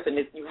first person,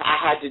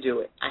 I had to do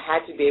it. I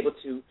had to be able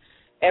to.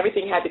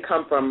 Everything had to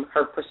come from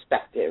her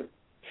perspective.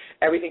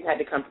 Everything had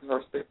to come from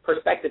her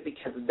perspective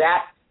because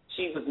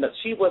she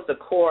was the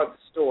core of the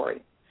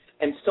story.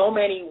 And so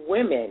many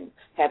women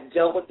have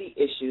dealt with the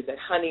issues that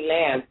Honey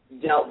Lamb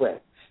dealt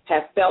with,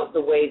 have felt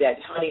the way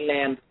that Honey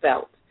Lamb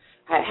felt,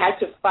 had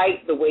to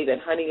fight the way that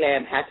Honey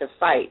Lamb had to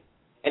fight,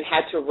 and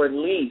had to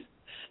release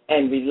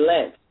and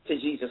relent to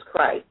Jesus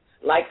Christ,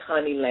 like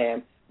Honey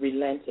Lamb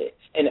relented.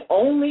 And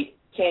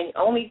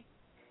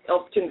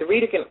the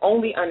reader can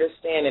only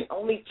understand and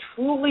only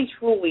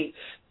truly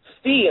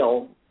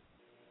feel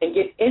and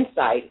get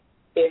insight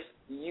if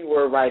you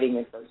were writing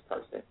in first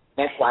person.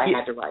 That's why I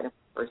had to write in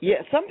first person.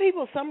 Yeah,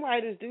 some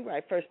writers do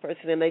write first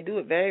person, and they do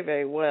it very,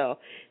 very well.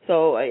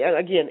 So,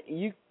 again,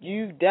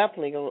 you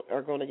definitely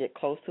are going to get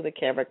close to the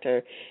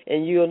character,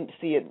 and you'll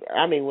see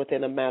it,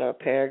 within a matter of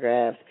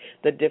paragraphs,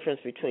 the difference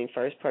between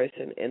first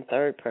person and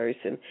third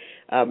person.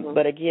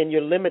 But, again,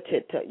 you're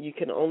limited to, you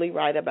can only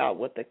write about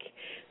what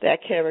that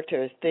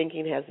character is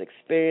thinking, has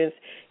experienced.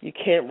 You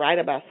can't write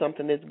about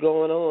something that's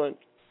going on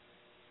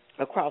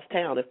across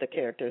town if the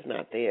character is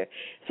not there.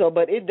 So,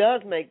 but it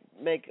does make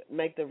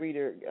the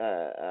reader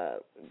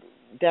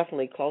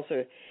definitely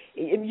closer.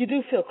 And you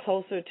do feel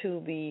closer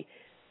to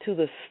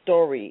the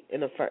story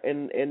in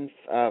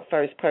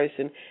first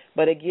person.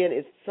 But again,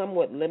 it's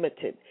somewhat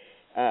limited.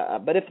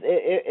 But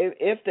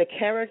if the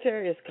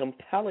character is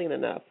compelling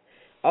enough,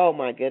 oh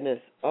my goodness,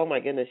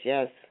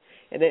 yes.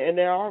 And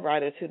there are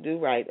writers who do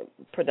write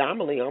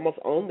predominantly, almost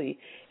only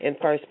in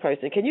first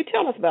person. Can you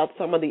tell us about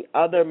some of the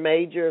other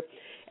major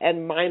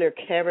and minor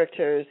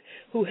characters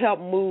who help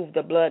move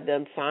The Blood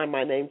Done Sign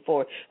My Name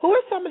forward? Who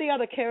are some of the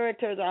other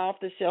characters our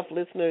off-the-shelf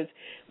listeners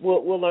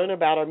will learn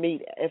about or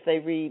meet if they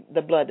read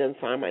The Blood Done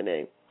Sign My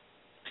Name?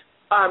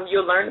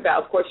 You'll learn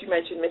about, of course, you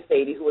mentioned Miss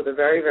Sadie, who was a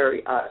very,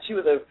 very, she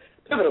was a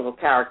pivotal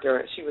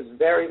character. She was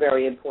very,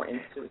 very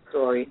important to the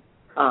story.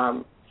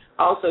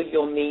 Also,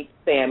 you'll meet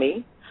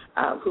Sammy,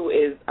 who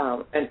is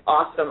an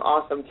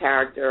awesome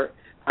character,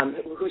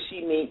 who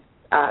she meets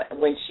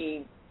when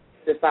she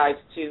decides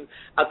to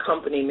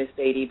accompany Miss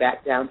Sadie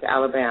back down to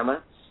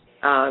Alabama.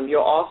 You'll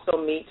also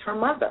meet her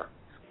mother,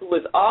 who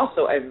is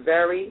also a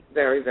very,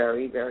 very,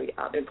 very, very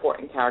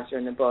important character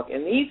in the book.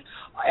 And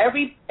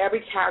every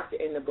character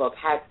in the book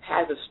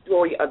has a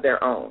story of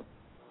their own.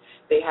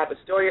 They have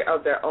a story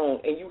of their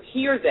own, and you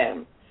hear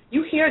them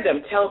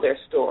tell their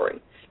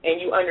story, and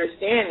you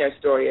understand their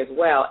story as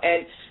well.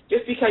 And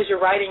just because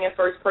you're writing in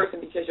first person,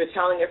 because you're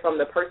telling it from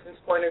the person's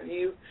point of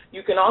view,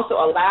 you can also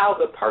allow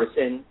the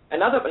person,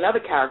 another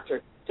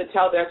character, to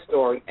tell their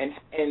story,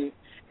 and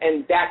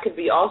that could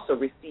be also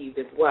received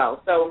as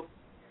well. So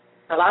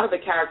a lot of the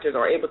characters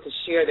are able to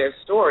share their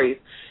stories.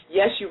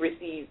 Yes, you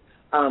receive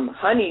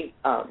Honey's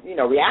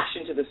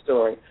reaction to the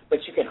story, but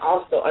you can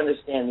also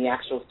understand the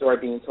actual story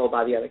being told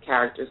by the other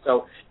characters.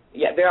 So,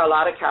 yeah, there are a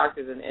lot of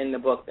characters in the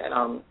book that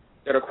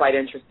are quite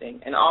interesting.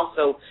 And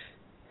also,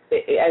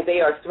 as they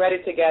are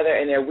threaded together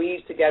and they're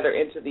weaved together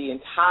into the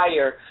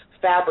entire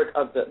fabric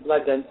of the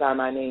Blood Done Sign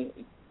My Name,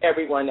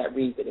 everyone that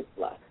reads it is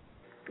blessed.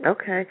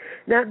 Okay.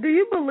 Now, do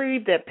you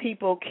believe that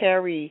people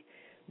carry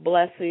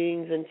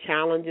blessings and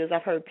challenges?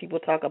 I've heard people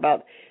talk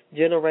about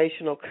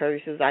generational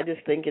curses. I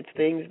just think it's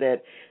things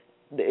that,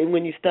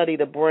 when you study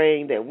the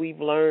brain, that we've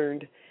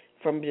learned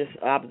from just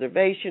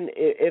observation.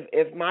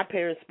 If my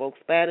parents spoke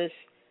Spanish,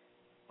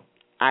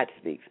 I'd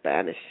speak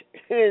Spanish.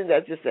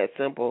 That's just that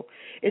simple.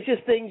 It's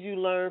just things you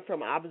learn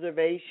from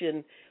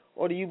observation.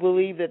 Or do you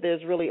believe that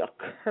there's really a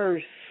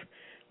curse,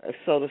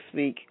 so to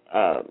speak,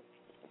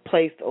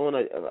 placed on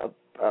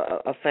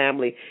a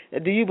family?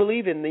 Do you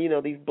believe in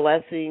these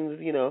blessings?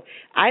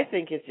 I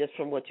think it's just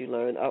from what you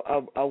learn.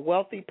 A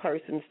wealthy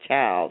person's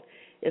child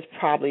is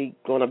probably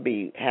going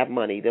to have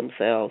money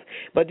themselves.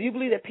 But do you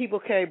believe that people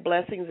carry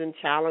blessings and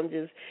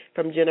challenges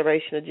from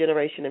generation to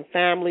generation in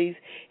families?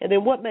 And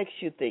then what makes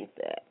you think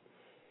that?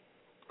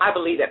 I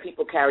believe that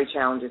people carry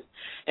challenges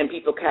and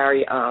people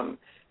carry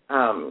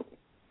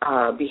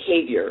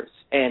behaviors,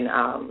 and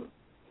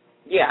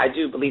I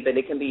do believe that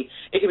it can be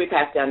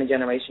passed down to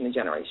generation to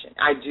generation.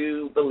 I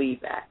do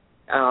believe that,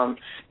 and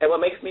what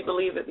makes me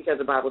believe it, because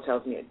the Bible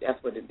tells me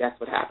that's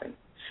what happened.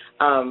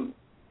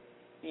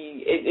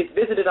 It's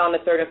visited on the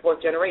third and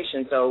fourth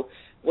generation. So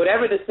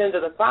whatever the sins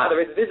of the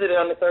father is visited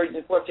on the third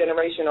and fourth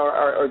generation,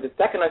 or the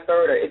second or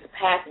third, or it's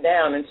passed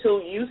down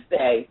until you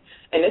say,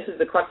 and this is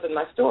the crux of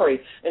my story,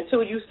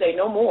 until you say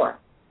no more.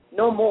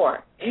 No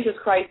more. Jesus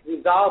Christ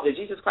resolved it.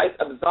 Jesus Christ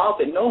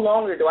absolved it. No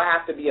longer do I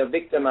have to be a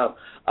victim of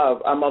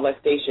a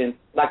molestation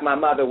like my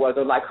mother was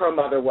or like her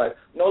mother was.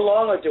 No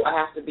longer do I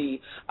have to be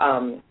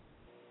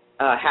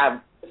have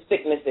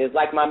sicknesses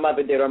like my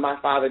mother did or my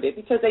father did,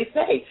 because they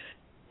say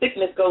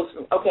sickness goes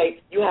from,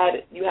 okay, you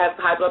have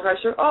high blood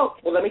pressure. Oh,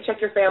 well, let me check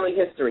your family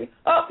history.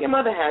 Oh, your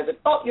mother has it.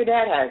 Oh, your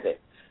dad has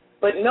it.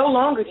 But no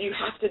longer do you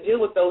have to deal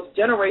with those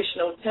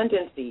generational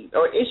tendencies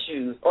or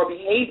issues or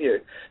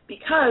behaviors,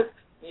 because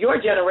your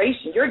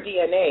generation, your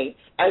DNA,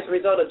 as a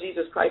result of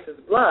Jesus Christ's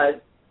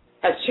blood,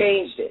 has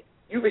changed it.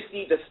 You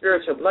received a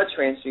spiritual blood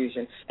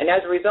transfusion, and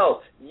as a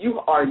result, you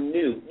are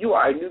new. You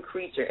are a new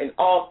creature, and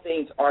all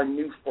things are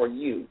new for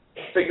you.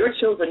 So your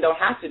children don't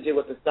have to deal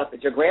with the stuff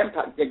that your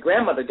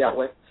grandmother dealt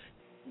with.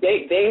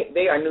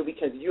 They are new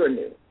because you're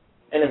new.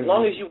 And as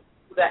long as you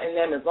do that in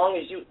them, as long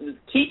as you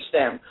teach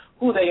them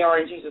who they are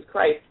in Jesus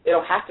Christ, they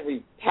don't have to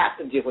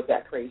deal with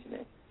that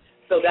craziness.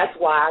 So that's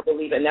why I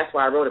believe it, and that's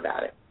why I wrote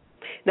about it.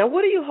 Now,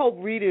 what do you hope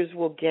readers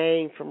will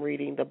gain from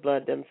reading The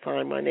Blood Done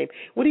Sign My Name?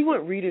 What do you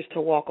want readers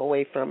to walk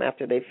away from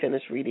after they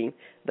finish reading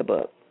the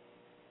book?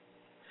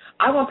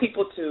 I want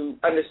people to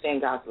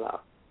understand God's love.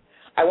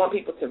 I want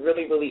people to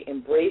really, really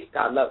embrace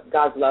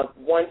God's love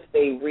once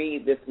they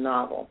read this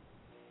novel.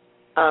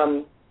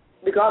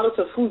 Regardless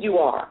of who you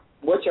are,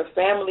 what your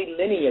family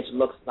lineage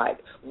looks like,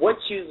 what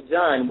you've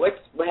done, what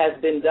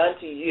has been done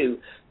to you,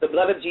 the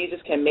blood of Jesus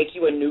can make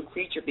you a new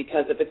creature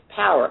because of its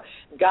power.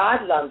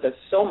 God loves us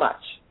so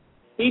much.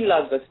 He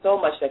loves us so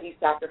much that he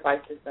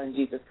sacrificed his son,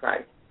 Jesus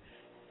Christ,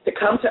 to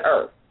come to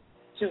earth,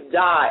 to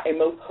die a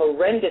most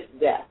horrendous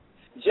death,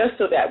 just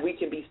so that we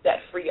can be set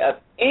free of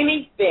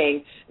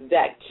anything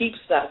that keeps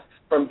us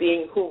from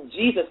being who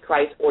Jesus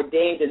Christ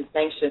ordained and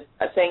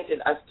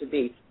sanctioned us to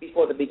be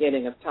before the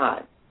beginning of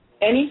time.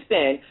 Any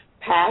sin,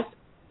 past,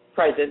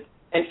 present,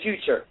 and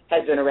future,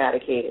 has been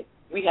eradicated.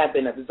 We have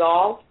been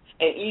absolved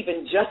and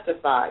even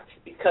justified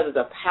because of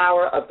the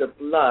power of the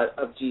blood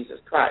of Jesus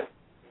Christ.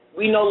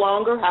 We no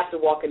longer have to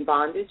walk in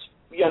bondage.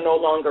 We are no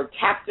longer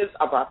captives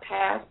of our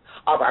past,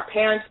 of our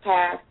parents'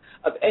 past,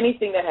 of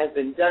anything that has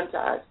been done to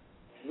us.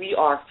 We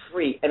are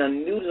free, and a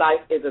new life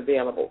is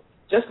available.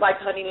 Just like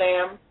Honey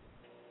Lamb,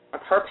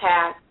 of her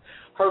past,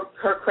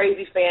 her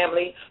crazy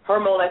family, her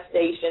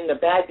molestation, the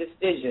bad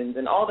decisions,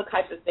 and all the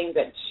types of things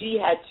that she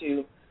had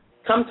to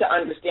come to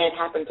understand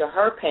happened to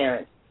her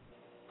parents,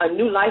 a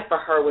new life for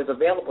her was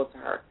available to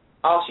her.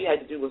 All she had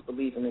to do was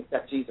believe and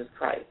accept Jesus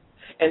Christ.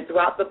 And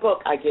throughout the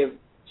book, I give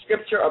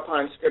scripture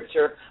upon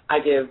scripture. I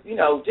give,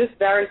 just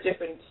various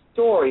different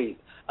stories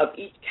of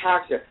each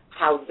character,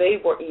 how they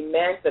were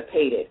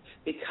emancipated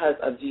because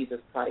of Jesus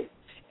Christ.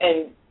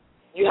 And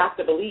you have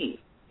to believe.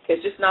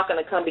 It's just not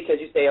going to come because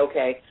you say,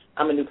 okay,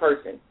 I'm a new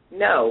person.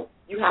 No,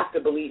 you have to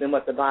believe in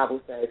what the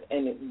Bible says.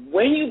 And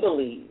when you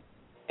believe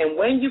And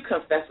when you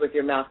confess with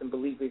your mouth and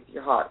believe with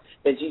your heart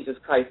that Jesus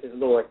Christ is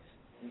Lord,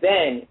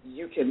 then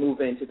you can move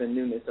into the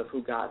newness of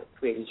who God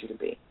created you to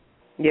be.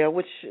 Yeah,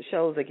 which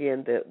shows,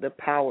 again, the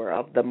power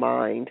of the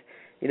mind,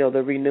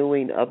 the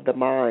renewing of the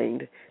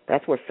mind.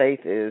 That's where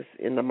faith is,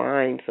 in the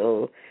mind.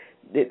 So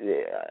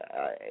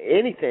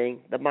anything,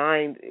 the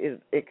mind is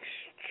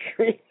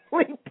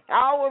extremely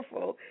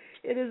powerful.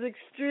 It is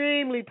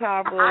extremely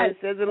powerful. It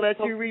says unless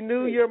you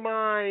renew your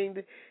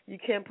mind, you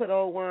can't put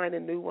old wine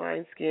in new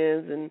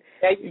wineskins, and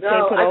you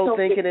can't put old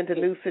thinking into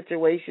new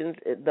situations.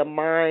 The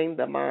mind.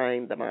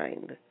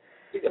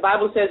 The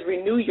Bible says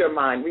renew your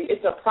mind.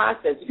 It's a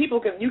process. You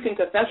can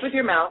confess with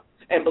your mouth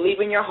and believe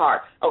in your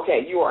heart,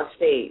 okay, you are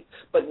saved.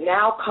 But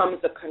now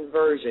comes the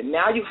conversion.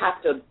 Now you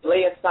have to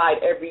lay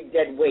aside every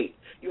dead weight.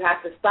 You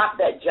have to stop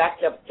that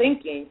jacked up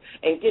thinking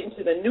and get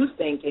into the new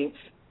thinking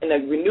and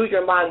then renew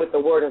your mind with the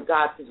Word of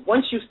God. Because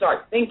once you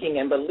start thinking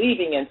and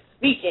believing and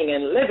speaking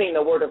and living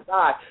the Word of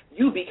God,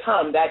 you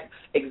become that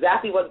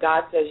exactly what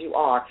God says you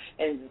are.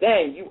 And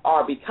then you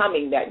are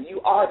becoming that.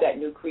 You are that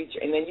new creature.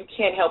 And then you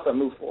can't help but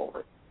move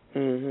forward.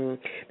 Mm-hmm.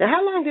 Now,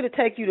 how long did it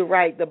take you to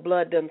write The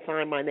Blood Done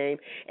Sign My Name?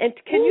 And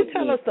can you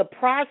tell us the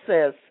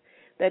process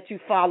that you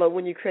followed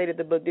when you created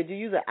the book? Did you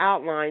use an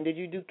outline? Did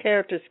you do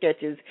character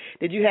sketches?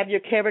 Did you have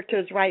your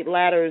characters write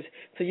letters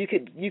so you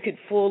could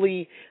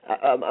fully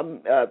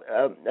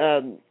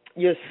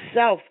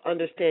yourself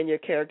understand your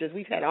characters?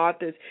 We've had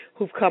authors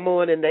who've come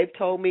on and they've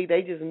told me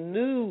they just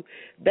knew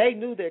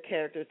their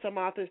characters. Some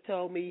authors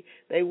told me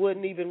they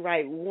wouldn't even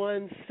write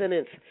one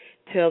sentence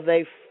till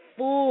they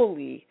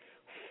fully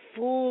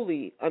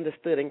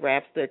understood and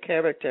grasped their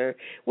character.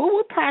 Well,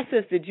 what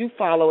process did you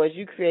follow as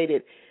you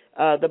created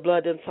The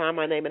Blood Done Sign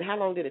My Name, and how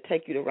long did it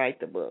take you to write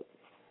the book?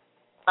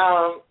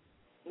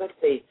 Let's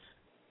see.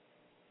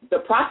 The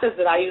process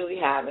that I usually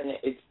have, and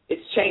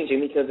it's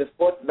changing because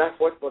my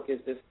fourth book is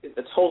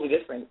a totally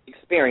different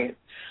experience.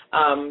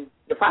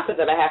 The process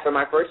that I had for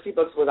my first 3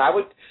 books was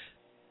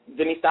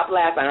Denise, stop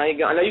laughing. I know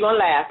you're going to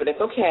laugh, but it's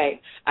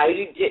okay.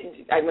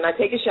 When I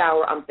take a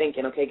shower, I'm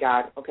thinking, okay,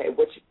 God, okay,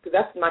 because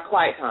that's my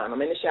quiet time.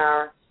 I'm in the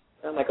shower.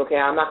 I'm like, okay,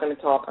 I'm not going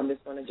to talk. I'm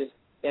just going to just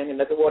stand and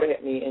let the water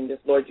hit me and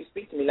just, Lord, you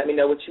speak to me. Let me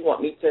know what you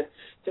want me to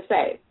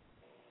say.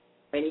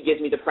 And he gives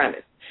me the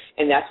premise.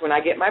 And that's when I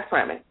get my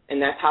premise.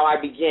 And that's how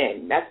I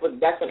begin. That's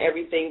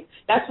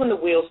when the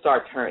wheels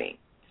start turning.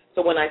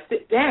 So when I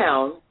sit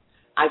down,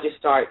 I just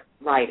start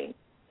writing.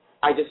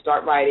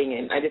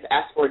 And I just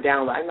ask for a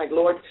download. I'm like,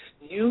 Lord,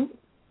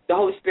 the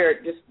Holy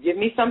Spirit, just give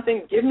me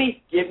something. Give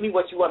me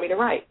what you want me to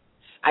write.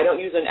 I don't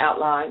use an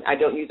outline. I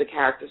don't use a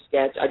character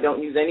sketch. I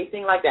don't use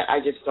anything like that. I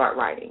just start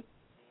writing.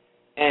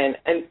 And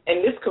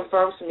this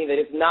confirms to me that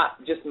it's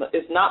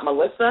not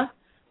Melissa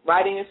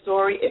writing a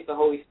story. It's the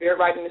Holy Spirit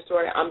writing the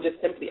story. I'm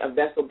just simply a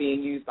vessel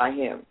being used by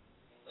him.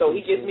 So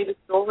he gives me the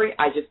story.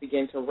 I just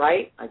begin to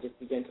write. And I just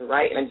begin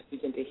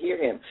to hear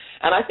him.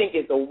 And I think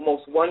it's the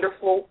most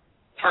wonderful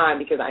time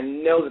because I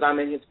know that I'm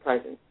in his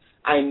presence.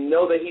 I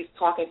know that he's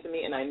talking to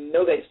me, and I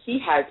know that he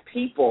has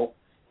people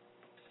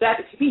that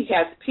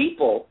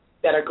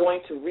are going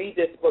to read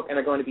this book and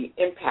are going to be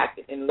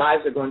impacted, and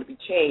lives are going to be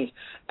changed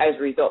as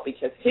a result,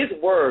 because his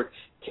word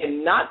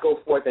cannot go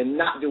forth and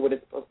not do what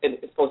it's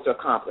supposed to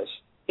accomplish.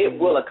 It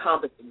will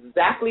accomplish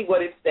exactly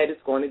what it said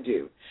it's going to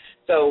do.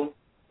 So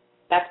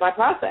that's my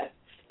process.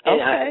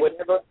 And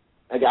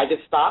okay. I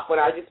just stop when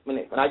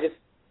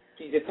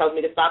he just tells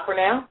me to stop for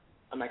now.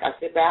 I'm like, I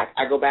sit back,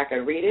 I go back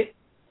and read it.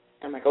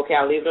 I'm like, okay,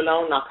 I'll leave it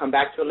alone, and I'll come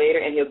back to it later,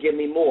 and he'll give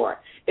me more.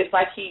 It's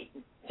like he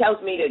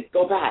tells me to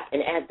go back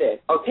and add this,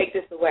 or take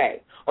this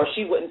away, or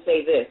she wouldn't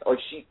say this, or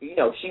she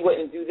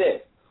wouldn't do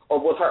this, or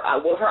will her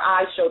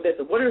eyes show this,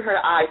 or what are her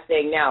eyes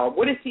saying now, or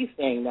what is he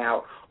saying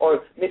now,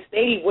 or Miss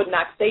Sadie would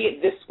not say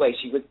it this way,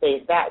 she would say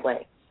it that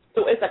way.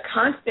 So it's a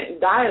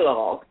constant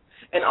dialogue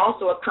and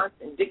also a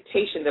constant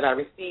dictation that I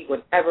receive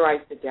whenever I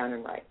sit down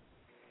and write.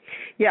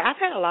 Yeah, I've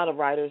had a lot of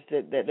writers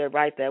that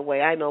write that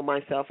way. I know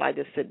myself, I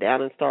just sit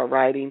down and start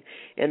writing.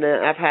 And then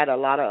I've had a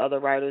lot of other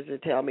writers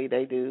that tell me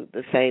they do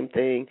the same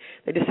thing.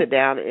 They just sit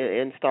down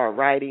and start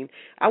writing.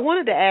 I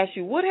wanted to ask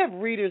you, what have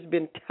readers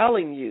been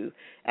telling you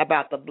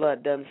about The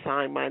Blood Done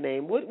Sign My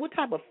Name? What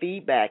type of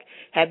feedback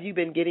have you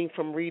been getting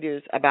from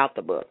readers about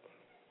the book?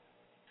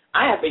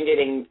 I have been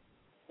getting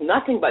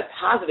nothing but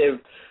positive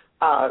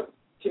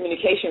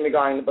communication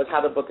regarding the book,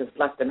 how the book has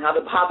blessed them,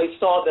 how they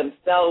saw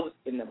themselves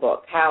in the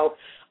book, how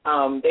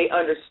they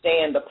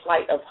understand the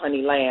plight of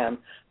Honey Lamb,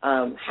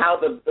 how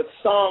the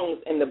songs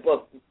in the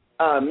book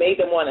made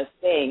them want to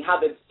sing, how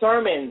the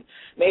sermon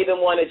made them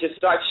want to just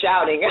start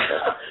shouting.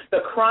 The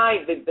cry,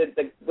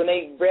 when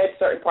they read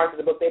certain parts of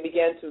the book, they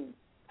began to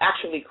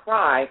actually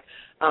cry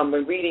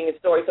when reading the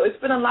story. So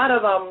it's been a lot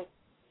of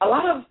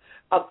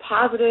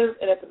positive,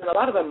 and it's been a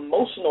lot of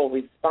emotional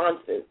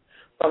responses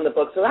from the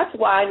book. So that's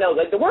why I know,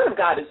 like, the Word of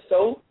God is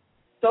so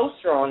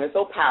strong and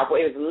so powerful.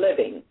 It is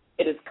living.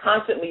 It is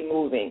constantly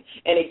moving,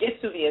 and it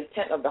gets to the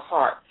intent of the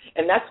heart.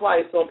 And that's why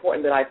it's so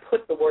important that I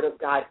put the Word of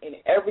God in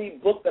every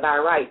book that I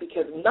write,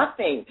 because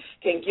nothing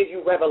can give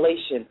you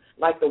revelation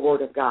like the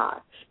Word of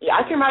God. Yeah,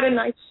 I can write a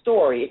nice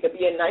story. It could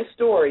be a nice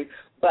story,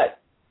 but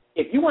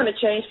if you want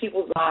to change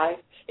people's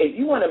lives, if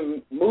you want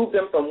to move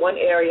them from one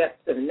area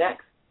to the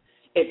next,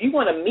 if you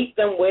want to meet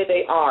them where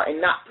they are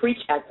and not preach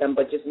at them,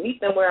 but just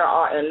meet them where they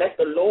are and let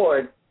the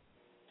Lord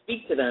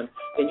speak to them,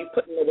 then you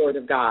put in the Word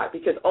of God,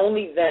 because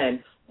only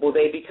then will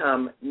they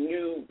become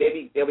new,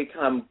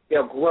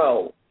 they'll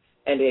grow,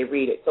 and they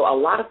read it. So a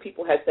lot of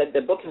people have said the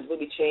book has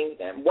really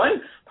changed them.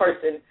 One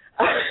person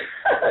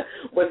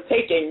was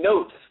taking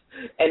notes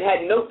and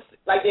had notes,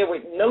 like there were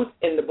notes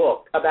in the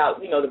book about,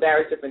 the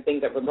various different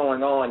things that were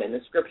going on in the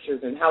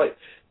scriptures and how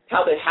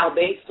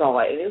they saw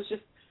it. And it was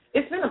just,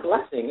 it's been a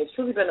blessing. It's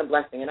truly been a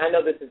blessing. And I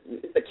know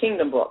it's a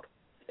kingdom book.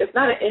 It's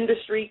not an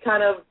industry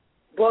kind of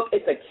book.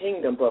 It's a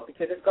kingdom book,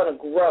 because it's going to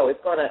grow. It's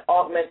going to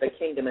augment the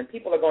kingdom, and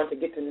people are going to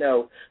get to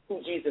know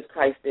who Jesus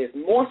Christ is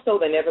more so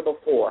than ever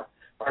before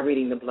by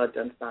reading The Blood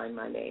Done Sign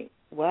My Name.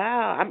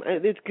 Wow,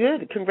 it's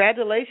good.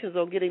 Congratulations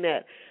on getting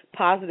that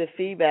positive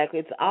feedback.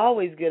 It's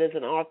always good as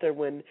an author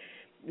when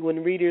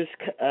readers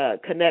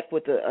connect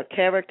with a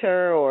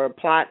character or a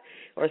plot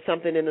or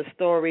something in the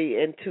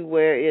story into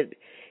where it.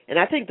 And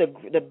I think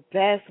the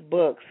best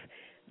books,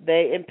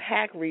 they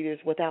impact readers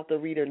without the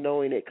reader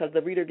knowing it, because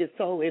the reader gets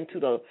so into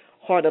the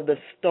heart of the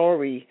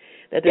story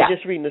that they're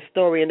just reading the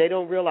story, and they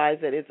don't realize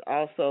that it's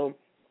also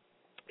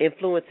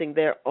influencing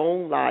their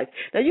own life.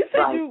 Now, you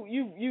said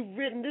you've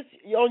written this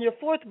on your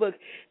fourth book.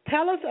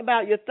 Tell us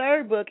about your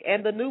third book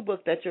and the new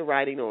book that you're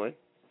writing on.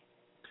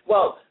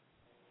 Well,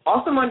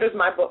 Awesome Wonder is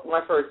my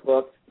first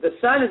book. The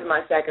Sun is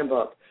my second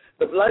book.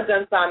 The Blood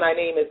Done Sign My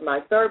Name is my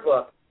third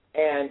book.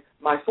 And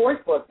my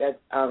fourth book that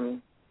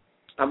I'm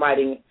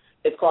writing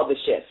is called The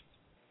Shift.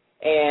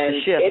 And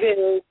it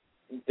is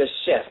The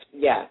Shift,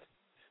 yes.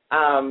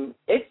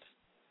 It's,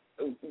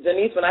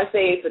 Denise, when I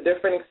say it's a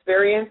different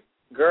experience,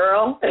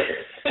 girl,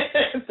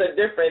 it's a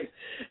different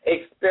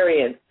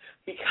experience,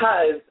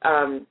 because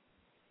I'm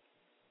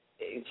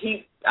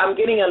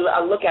getting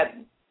a look at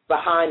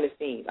behind the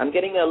scenes. I'm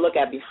getting a look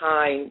at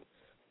behind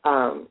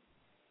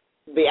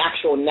the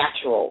actual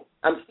natural.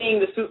 I'm seeing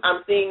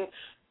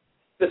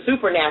the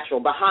supernatural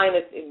behind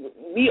it.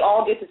 We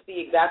all get to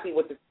see exactly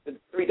what the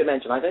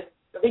three-dimensional. I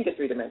think it's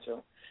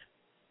three-dimensional.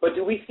 But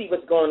do we see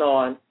what's going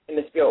on in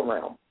the spirit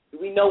realm? Do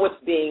we know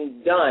what's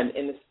being done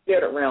in the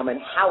spirit realm and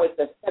how it's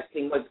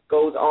affecting what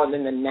goes on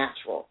in the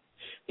natural?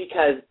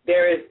 Because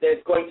there's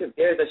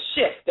a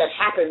shift that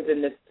happens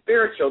in the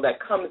spiritual that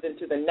comes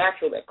into the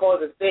natural that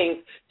causes things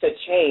to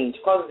change,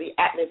 causes the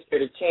atmosphere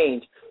to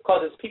change,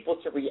 causes people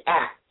to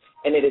react,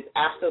 and it is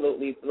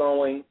absolutely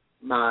blowing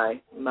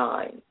my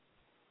mind.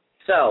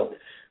 So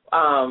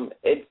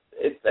it's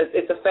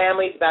a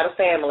family. It's about a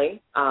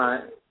family.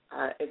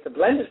 It's a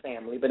blended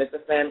family, but it's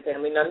a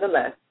family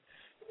nonetheless,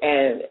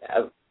 and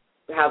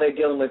how they're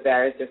dealing with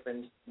various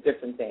different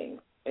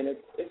things, and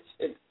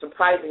it's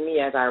surprising me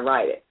as I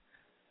write it.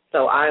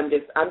 So I'm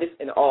just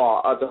in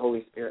awe of the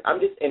Holy Spirit. I'm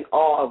just in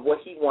awe of what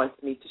He wants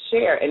me to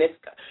share, and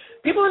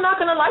people are not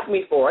going to like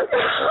me for it,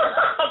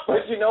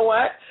 but you know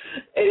what?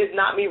 It is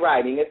not me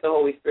writing; it's the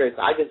Holy Spirit.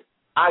 So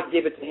I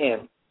give it to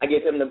Him. I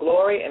give Him the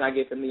glory and I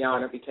give Him the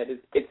honor, because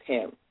it's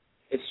Him.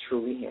 It's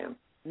truly Him.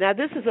 Now,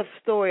 this is a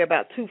story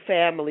about two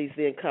families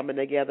then coming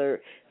together,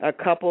 a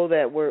couple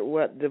that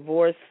were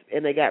divorced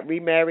and they got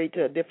remarried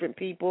to different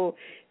people.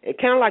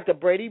 Kind of like the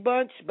Brady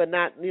Bunch, but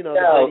not, the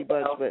Brady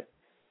Bunch. No. But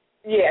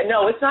yeah,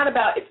 no, it's not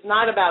about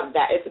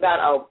that. It's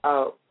about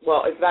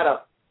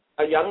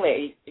a young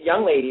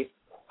lady,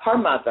 her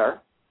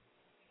mother.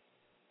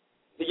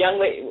 The young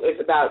lady,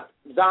 it's about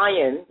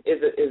Zion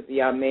is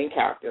the main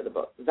character of the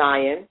book.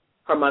 Zion,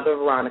 her mother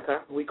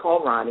Veronica, who we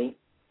call Ronnie,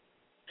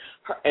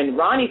 and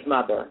Ronnie's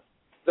mother,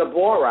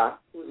 Deborah,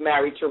 who's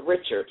married to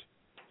Richard.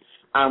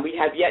 We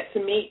have yet to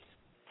meet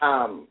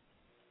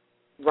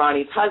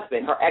Ronnie's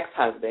husband, her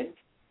ex-husband,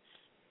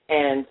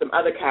 and some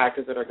other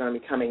characters that are going to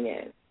be coming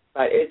in.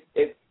 But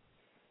it's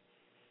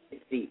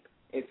deep.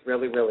 It's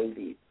really, really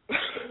deep.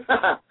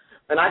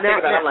 And I think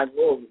about it, I'm like,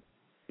 whoa.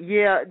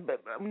 Yeah.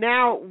 But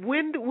now,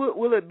 when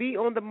will it be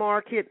on the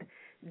market,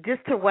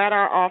 just to whet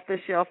our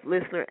off-the-shelf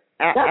listener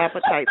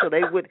appetite so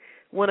they would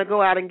want to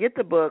go out and get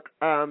the book?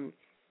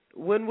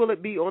 When will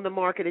it be on the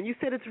market? And you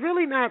said it's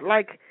really not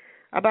like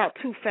about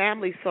two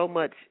families so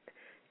much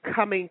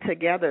coming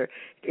together.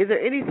 Is there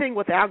anything,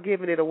 without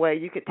giving it away,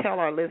 you could tell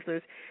our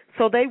listeners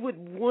so they would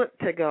want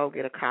to go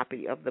get a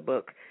copy of the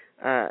book?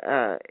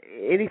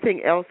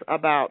 Anything else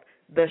about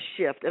The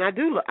Shift? And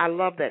I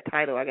love that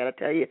title. I got to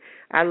tell you,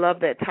 I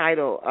love that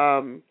title.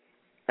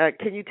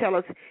 Can you tell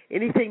us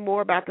anything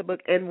more about the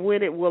book and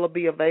when it will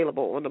be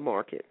available on the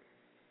market?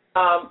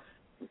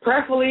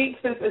 Preferably,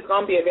 since it's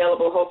going to be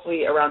available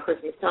hopefully around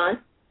Christmas time.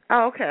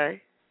 Oh,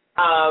 okay.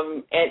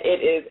 And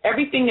it is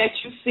everything that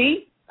you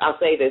see. I'll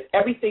say this: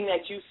 everything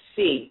that you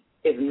see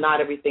is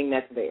not everything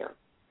that's there.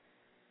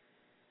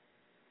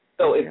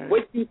 So if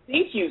what you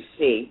think you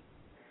see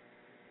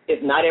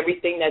It's not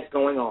everything that's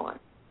going on.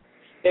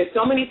 There's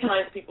so many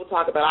times people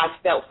talk about, I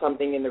felt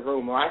something in the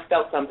room, or I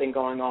felt something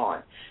going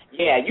on.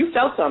 Yeah, you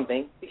felt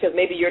something because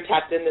maybe you're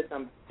tapped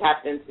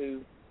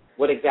into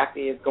what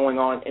exactly is going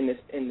on in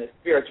the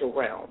spiritual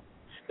realm.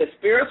 The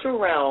spiritual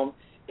realm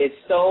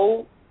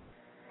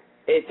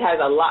it has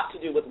a lot to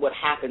do with what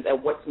happens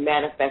and what's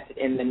manifested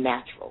in the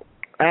natural.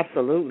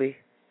 Absolutely.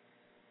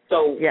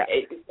 So yeah.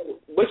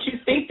 What you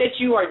think that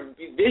you are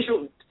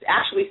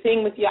actually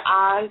seeing with your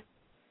eyes,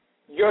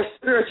 your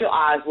spiritual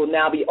eyes will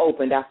now be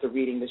opened after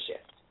reading the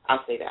shift.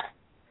 I'll say that.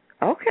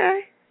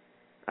 Okay.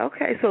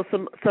 So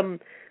some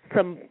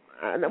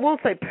I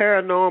won't say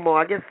paranormal.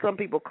 I guess some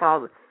people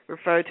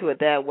refer to it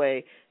that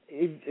way.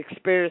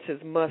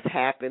 Experiences must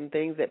happen,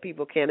 things that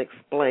people can't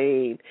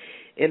explain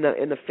in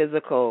the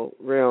physical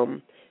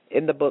realm.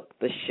 In the book,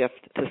 The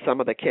Shift, to some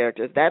of the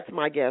characters. That's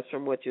my guess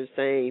from what you're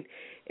saying,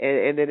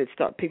 and then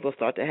people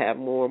start to have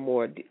more and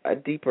more a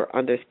deeper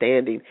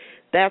understanding.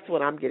 That's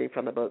what I'm getting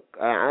from the book.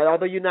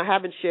 Although you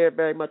haven't shared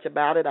very much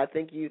about it, I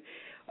think you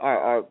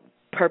are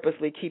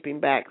purposely keeping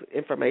back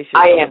information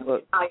from the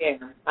book. I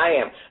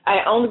am.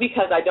 Only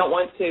because I do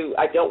want to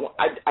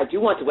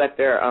whet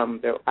their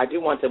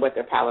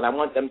palate. I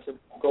want them to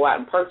go out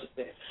and purchase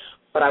it.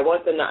 But I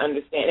want them to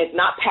understand it's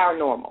not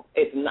paranormal.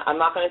 I'm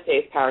not going to say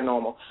it's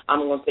paranormal. I'm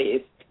going to say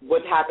it's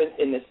what happens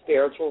in the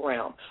spiritual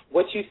realm.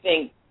 What you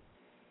think,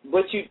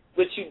 what you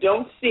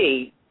don't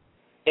see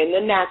in the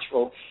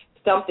natural,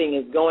 something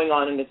is going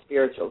on in the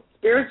spiritual.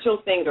 Spiritual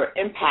things are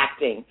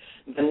impacting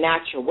the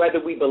natural, whether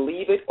we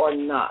believe it or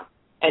not.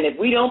 And if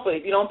you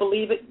don't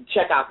believe it,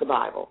 check out the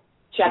Bible.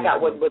 Check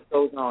out what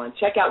goes on.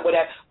 Check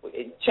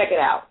it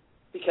out.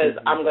 Because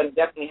I'm going to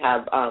definitely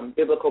have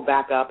biblical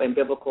backup and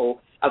biblical,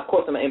 of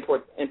course I'm going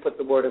to input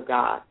the Word of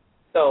God.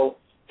 So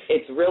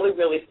it's really,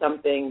 really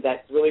something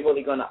that's really,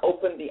 really going to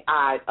open the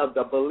eyes of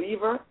the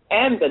believer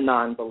and the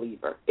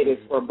non-believer. It is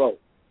for both.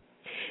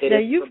 For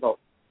both.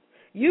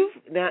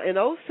 Now, in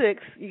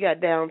 2006, you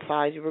got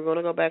downsized. You were going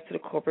to go back to the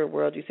corporate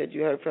world. You said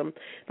you heard from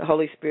the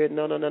Holy Spirit.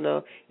 No.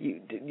 And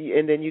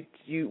then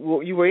you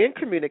were in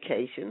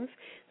communications,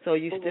 so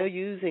you're still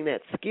using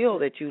that skill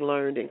that you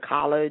learned in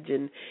college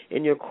and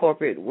in your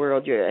corporate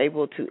world. You're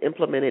able to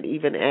implement it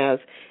even as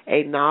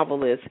a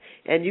novelist.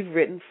 And you've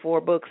written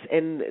 4 books.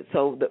 And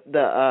so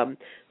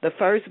the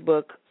first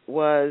book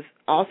was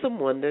Awesome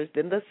Wonders,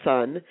 then The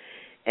Sun,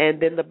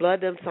 and then The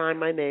Blood Done Signed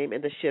My Name,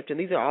 and The Shift. And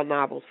these are all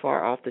novels for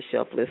our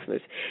off-the-shelf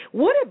listeners.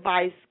 What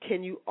advice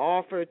can you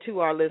offer to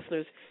our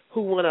listeners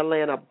who want to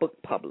land a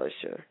book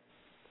publisher?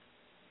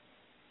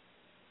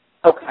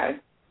 Okay.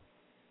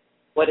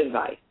 What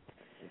advice?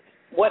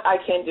 What I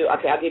can do,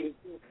 okay, I'll give you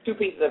 2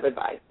 pieces of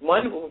advice.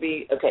 One will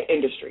be,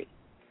 industry.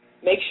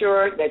 Make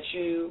sure that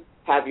you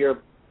have your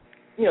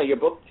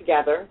book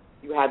together.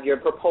 You have your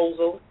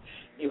proposal.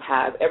 You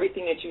have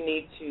everything that you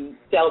need to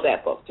sell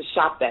that book, to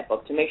shop that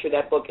book, to make sure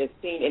that book is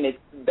seen in its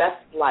best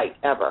light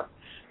ever.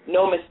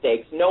 No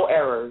mistakes, no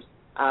errors,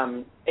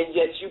 and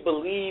yet you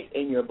believe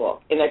in your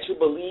book and that you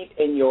believe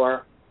in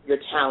your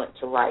talent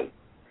to write.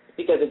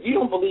 Because if you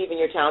don't believe in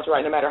your talent to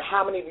write, no matter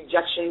how many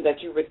rejections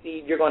that you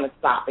receive, you're going to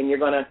stop and you're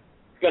going to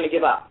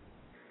give up.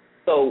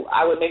 So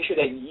I would make sure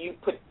that you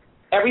put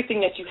everything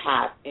that you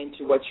have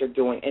into what you're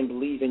doing and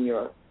believe in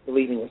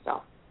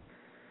yourself.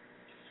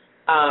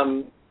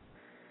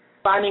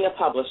 Finding a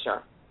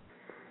publisher.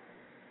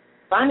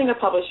 Finding a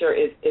publisher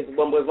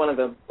was one of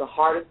the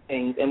hardest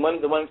things, and one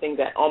of the things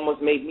that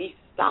almost made me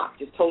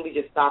totally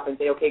stop and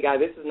say, okay, guys,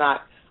 this is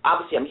not,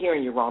 obviously I'm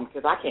hearing you wrong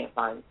because I can't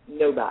find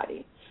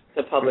nobody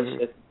to publish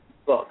this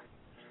book.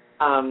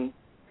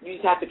 You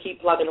just have to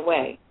keep plugging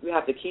away. You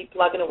have to keep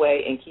plugging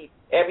away and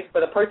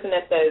for the person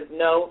that says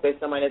no, there's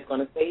somebody that's going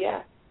to say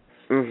yes.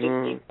 Just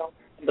keep going,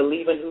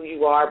 believe in who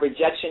you are.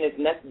 Rejection is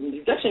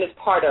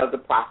part of the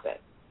process.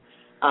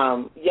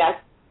 Yes,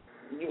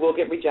 you will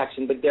get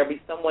rejection, but there'll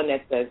be someone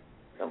that says,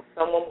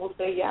 someone will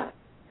say yes,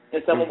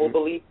 and someone will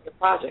believe in the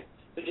project.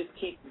 So just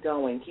keep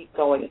going, keep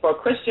going. For a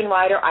Christian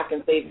writer, I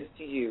can say this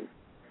to you.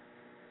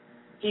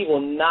 He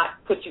will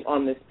not put you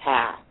on this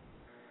path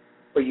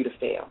for you to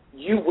fail.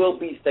 You will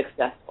be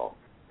successful.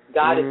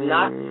 God is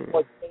not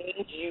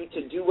ordained you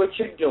to do what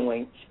you're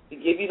doing, to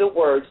give you the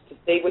words, to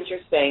say what you're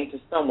saying to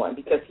someone,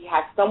 because he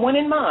has someone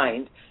in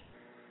mind,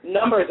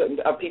 numbers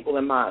of people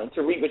in mind,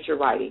 to read what you're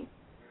writing.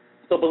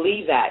 So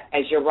believe that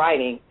as you're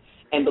writing,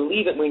 and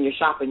believe it when you're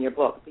shopping your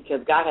book,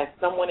 because God has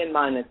someone in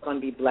mind that's going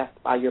to be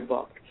blessed by your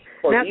book.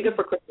 Either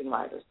for Christian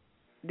writers.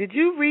 Did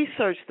you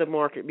research the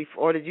market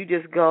before, or did you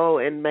just go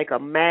and make a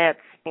mad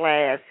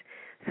splash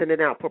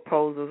sending out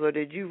proposals, or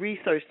did you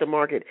research the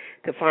market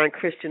to find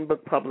Christian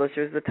book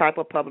publishers, the type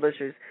of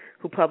publishers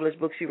who publish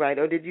books you write,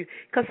 or did you,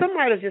 because some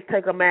writers just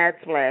take a mad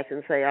splash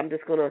and say, I'm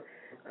just going to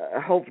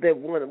hope that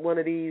one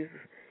of these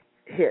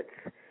hits,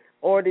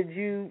 or did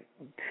you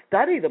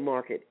study the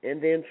market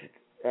and then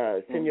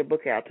send your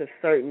book out to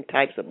certain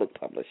types of book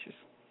publishers?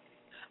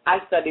 I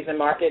studied the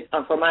market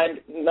I'm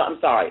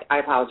sorry, I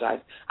apologize.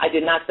 I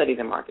did not study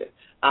the market.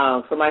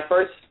 For my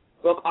first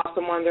book,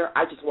 Awesome Wonder,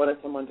 I just wanted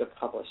someone to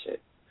publish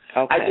it.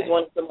 Okay. I just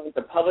wanted someone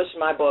to publish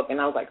my book, and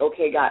I was like,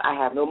 okay, God, I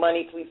have no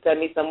money. Please send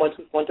me someone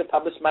who's going to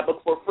publish my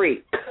book for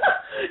free.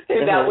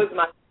 And that was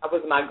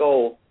my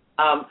goal.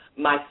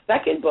 My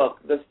second book,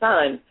 The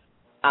Son,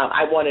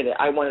 I wanted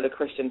a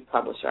Christian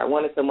publisher. I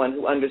wanted someone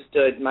who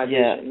understood my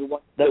vision, who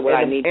understood what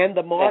I needed. And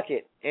the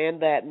market,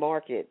 and that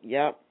market,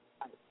 yep.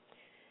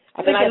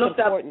 I think that's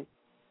important.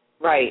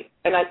 Right.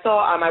 And I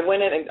saw, I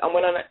went in and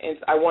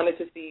I wanted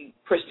to see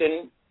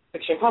Christian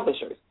fiction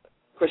publishers.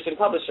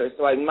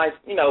 So with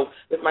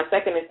my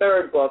second and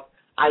third book,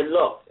 I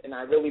looked and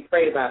I really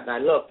prayed about it, and I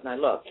looked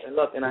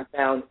and I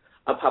found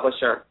a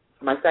publisher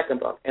for my second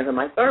book. And for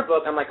my third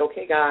book, I'm like,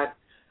 okay, God,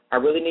 I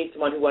really need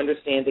someone who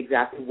understands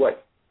exactly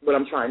what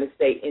I'm trying to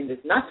say in this.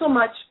 Not so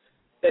much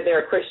that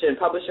they're a Christian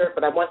publisher,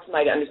 but I want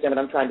somebody to understand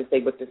what I'm trying to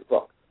say with this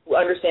book, who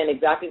understand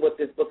exactly what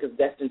this book is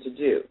destined to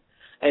do.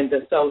 And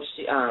so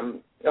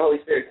the Holy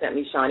Spirit sent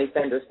me Shani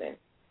Fenderson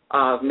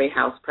of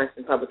Mayhouse Press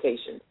and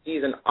Publications.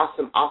 She's an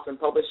awesome, awesome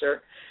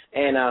publisher,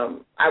 and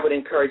I would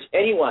encourage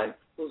anyone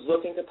who's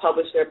looking to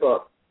publish their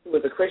book, who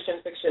is a Christian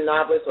fiction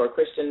novelist or a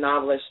Christian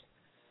novelist,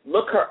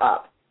 look her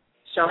up.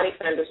 Shani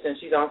Fenderson,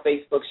 she's on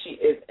Facebook. She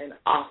is an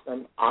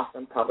awesome,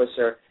 awesome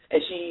publisher,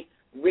 and she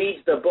reads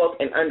the book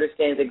and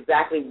understands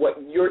exactly what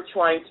you're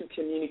trying to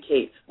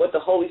communicate, what the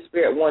Holy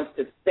Spirit wants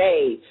to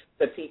say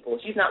to people.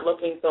 She's not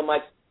looking so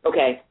much,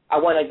 okay, I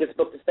want this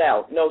book to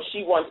sell. No,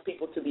 she wants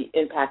people to be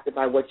impacted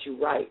by what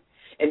you write.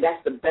 And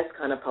that's the best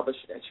kind of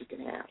publisher that you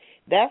can have.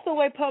 That's the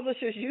way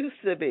publishers used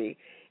to be.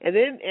 And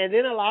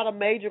then a lot of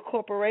major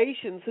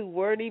corporations who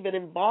weren't even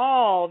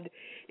involved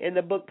in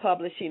the book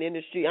publishing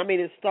industry. I mean,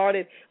 it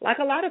started like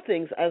a lot of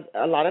things.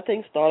 A lot of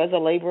things start as a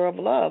labor of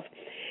love.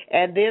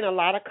 And then a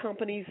lot of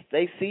companies,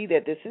 they see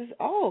that this is,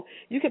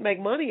 you can make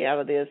money out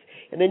of this.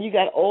 And then you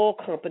got oil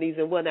companies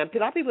and whatnot. A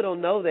lot of people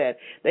don't know that.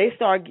 They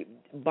start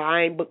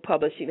buying book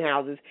publishing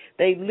houses.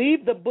 They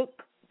leave the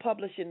book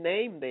publishing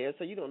name there,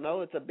 so you don't know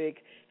it's a big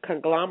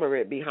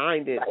conglomerate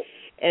behind it. Right.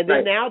 And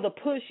then now the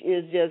push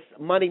is just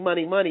money,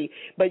 money, money.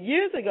 But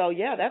years ago,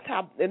 that's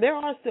how, and there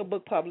are still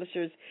book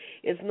publishers.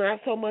 It's not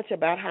so much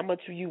about how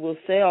much you will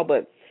sell,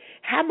 but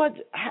how much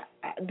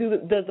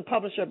does the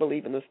publisher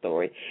believe in the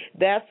story?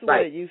 That's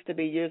what it used to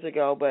be years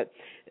ago, but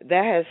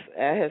that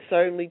has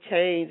certainly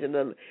changed. And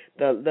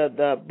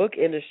the book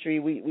industry,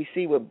 we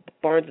see what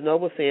Barnes &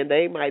 Noble saying,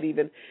 they might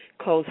even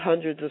close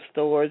hundreds of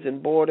stores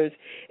and borders.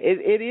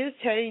 It is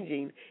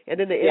changing, and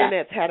then the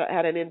Internet's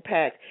had an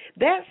impact.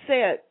 That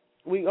said,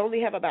 we only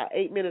have about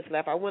 8 minutes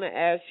left. I want to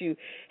ask you,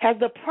 has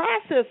the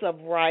process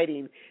of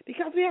writing,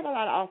 because we have a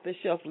lot of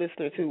off-the-shelf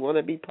listeners who want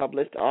to be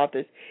published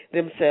authors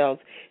themselves,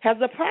 has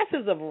the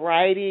process of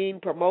writing,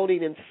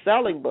 promoting, and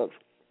selling books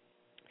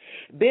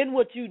been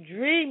what you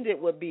dreamed it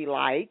would be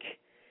like?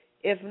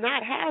 If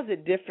not, how is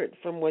it different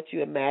from what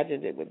you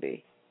imagined it would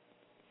be?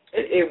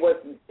 It was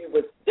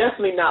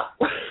definitely not.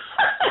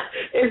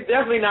 It's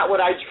definitely not what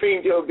I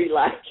dreamed it would be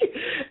like.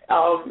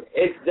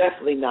 It's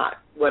definitely not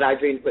what I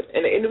dreamed.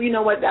 And you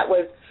know what? That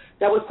was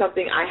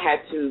something I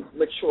had to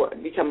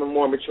become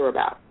more mature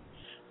about.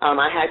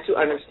 I had to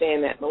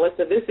understand that,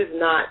 Melissa, this is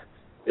not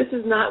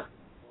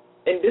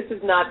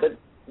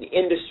the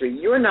industry.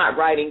 You're not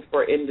writing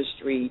for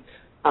industry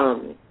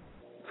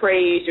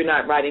praise. You're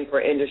not writing for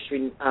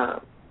industry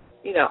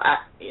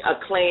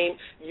acclaim.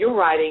 You're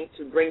writing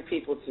to bring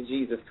people to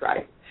Jesus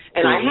Christ.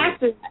 And I had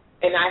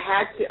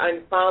to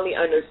finally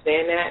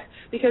understand that,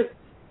 because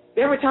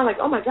there were times like,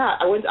 oh my God,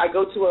 I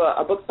go to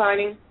a book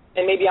signing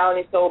and maybe I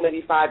only sold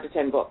maybe 5 to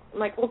 10 books. I'm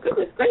like, well,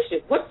 goodness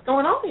gracious, what's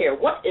going on here?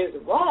 What is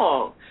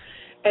wrong?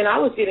 And I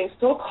was getting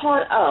so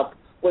caught up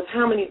with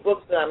how many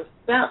books that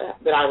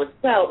I would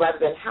sell, rather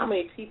than how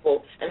many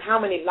people and how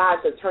many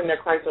lives have turned their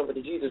Christ over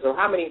to Jesus, or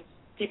how many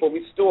people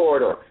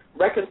restored or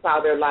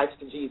reconciled their lives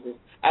to Jesus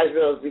as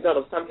a result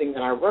of something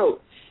that I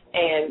wrote.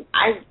 And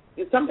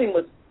something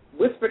was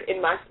whispered in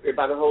my spirit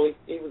by the Holy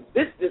Spirit. It was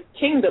this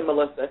kingdom,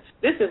 Melissa.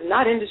 This is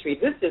not industry.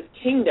 This is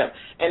kingdom.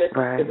 And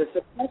the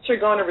success you're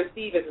going to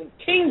receive is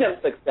kingdom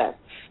success,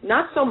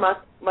 not so much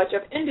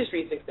of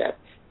industry success.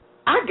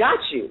 I got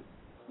you.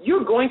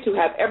 You're going to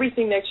have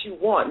everything that you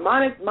want,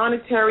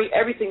 monetary,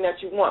 everything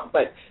that you want.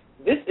 But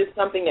this is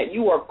something that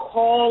you are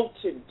called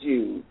to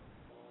do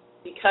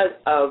because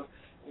of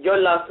your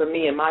love for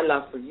me and my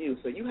love for you.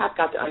 So you have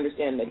got to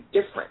understand the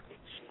difference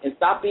and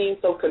stop being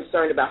so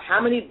concerned about how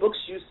many books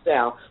you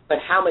sell, but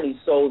how many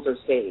souls are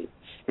saved.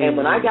 And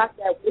when I got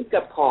that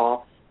wake-up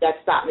call, that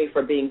stopped me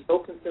from being so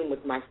consumed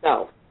with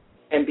myself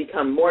and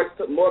become more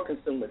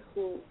consumed with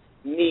who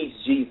needs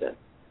Jesus,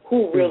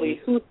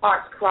 whose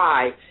heart's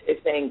cry is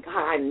saying, God,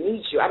 I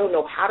need you. I don't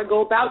know how to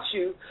go about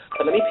you,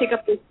 but let me pick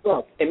up this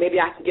book and maybe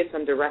I can get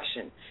some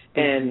direction.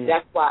 And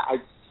that's why I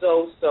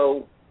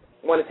so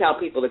want to tell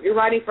people, if you're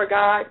writing for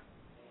God,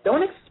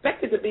 don't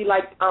expect it to be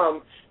like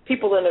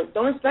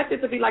don't expect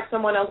it to be like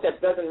someone else that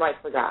doesn't write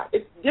for God.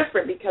 It's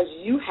different because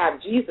you have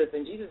Jesus,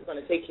 and Jesus is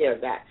going to take care of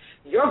that.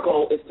 Your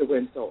goal is to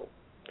win souls.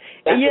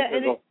 That's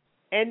your goal.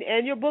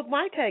 And your book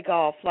might take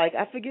off. Like,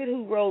 I forget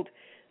who wrote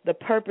The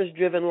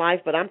Purpose-Driven Life,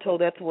 but I'm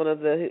told that's one of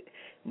the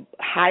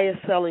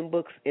highest-selling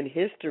books in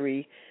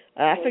history.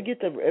 I forget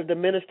the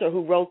minister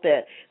who wrote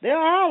that. There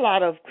are a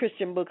lot of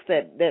Christian books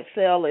that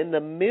sell in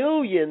the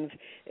millions.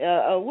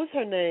 What's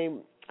her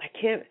name? I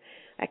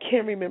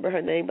can't remember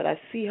her name, but I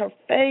see her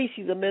face.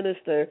 She's a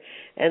minister,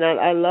 and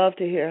I love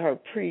to hear her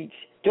preach.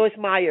 Joyce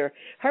Meyer.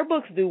 Her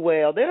books do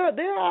well.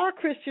 There are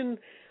Christian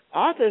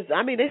authors.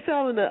 I mean, they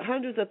sell in the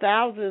hundreds of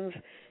thousands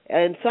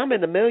and some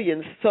in the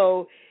millions.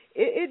 So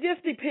it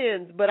just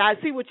depends. But I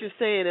see what you're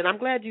saying, and I'm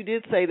glad you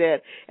did say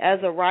that.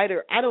 As a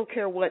writer, I don't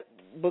care what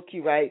book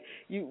you write,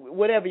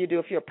 whatever you do.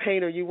 If you're a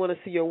painter, you want to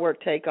see your work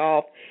take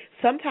off.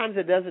 Sometimes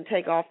it doesn't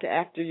take off to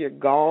after you're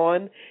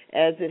gone,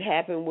 as it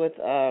happened with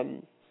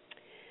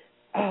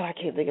I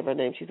can't think of her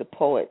name. She's a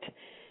poet.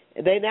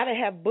 They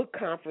have book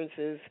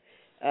conferences.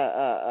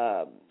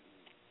 I've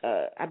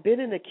been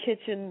in the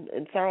kitchen,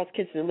 in Sarah's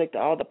kitchen, and licked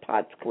all the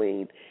pots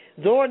clean.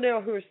 Zora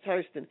Neale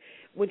Hurston.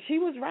 When she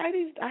was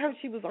writing, I heard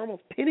she was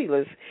almost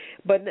penniless.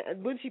 But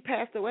when she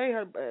passed away,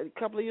 a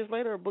couple of years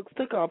later, her books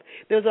took off.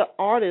 There's an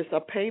artist, a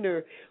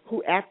painter,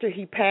 who after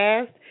he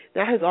passed,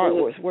 now his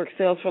artwork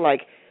sells for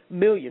like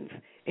millions.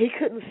 He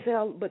couldn't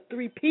sell but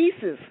 3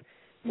 pieces.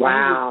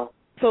 Wow.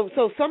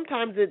 So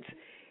sometimes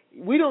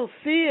we don't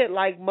see it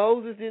like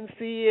Moses didn't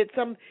see it.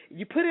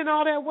 You put in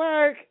all that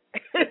work,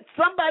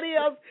 somebody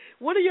else,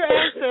 one of your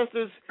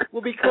ancestors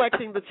will be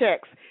collecting the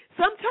checks.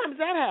 Sometimes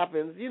that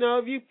happens.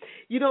 If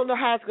you don't know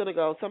how it's going to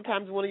go.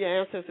 Sometimes one of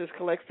your ancestors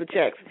collects the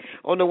checks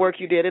on the work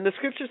you did. And the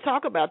scriptures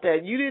talk about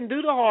that. You didn't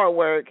do the hard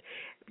work.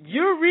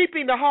 You're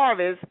reaping the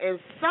harvest, and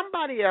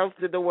somebody else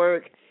did the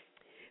work.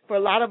 For a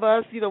lot of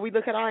us, we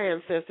look at our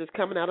ancestors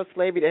coming out of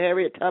slavery, the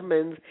Harriet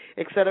Tubmans,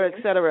 et cetera,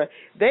 et cetera.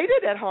 They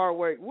did that hard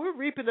work. We're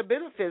reaping the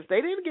benefits.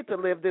 They didn't get to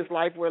live this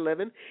life we're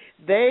living.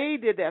 They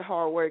did that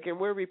hard work, and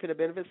we're reaping the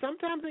benefits.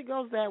 Sometimes it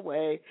goes that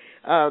way.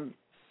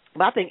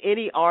 But I think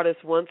any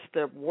artist wants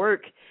their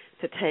work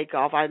to take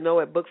off. I know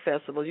at book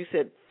festivals, you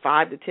said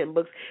 5 to 10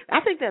 books. I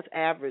think that's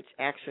average,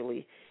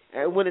 actually.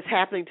 When it's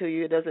happening to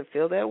you, it doesn't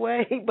feel that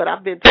way, but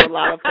I've been to a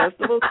lot of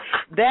festivals.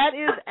 That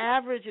is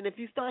average, and if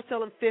you start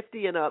selling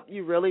 50 and up,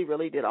 you really,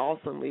 really did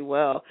awesomely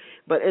well.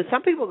 But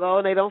some people go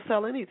and they don't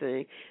sell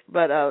anything.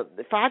 But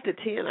 5 to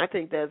 10,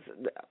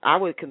 I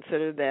would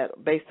consider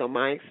that, based on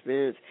my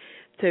experience,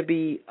 to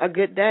be a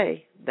good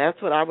day. That's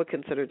what I would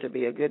consider to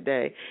be a good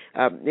day.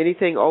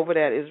 Anything over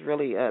that is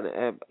really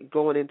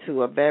going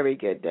into a very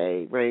good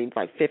day range,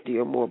 like 50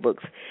 or more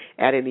books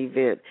at an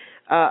event.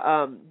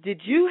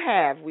 Did you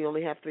we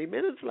only have 3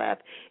 minutes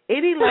left,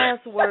 any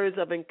last words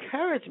of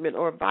encouragement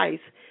or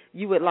advice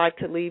you would like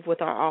to leave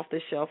with our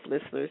off-the-shelf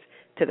listeners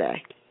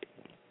today?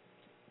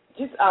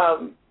 Just,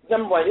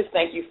 number one,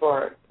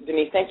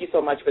 Denise, thank you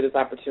so much for this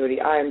opportunity.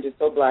 I am just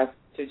so blessed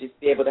to just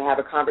be able to have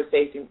a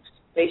conversation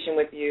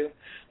with you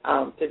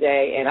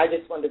today, and I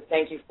just wanted to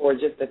thank you for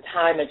just the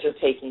time that you're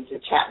taking to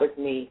chat with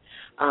me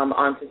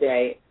on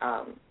today.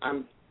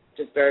 I'm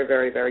just very,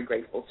 very, very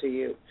grateful to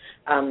you.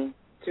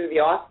 To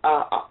the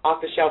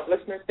off-the-shelf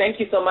listeners, thank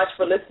you so much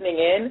for listening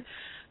in.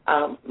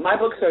 My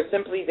books are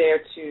simply there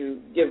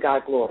to give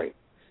God glory,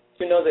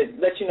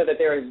 let you know that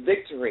there is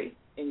victory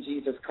in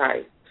Jesus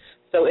Christ.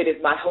 So it is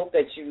my hope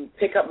that you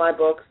pick up my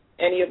books,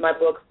 any of my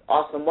books,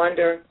 Awesome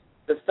Wonder,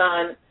 The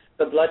Sun,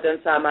 The Blood Done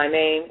Sign My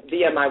Name,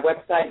 via my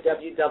website,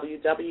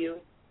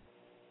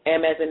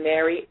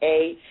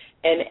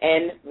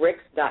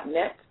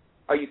 www.masinnmary.net,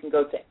 or you can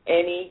go to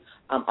any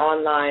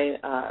online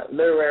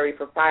literary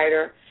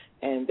provider,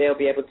 and they'll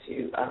be able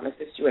to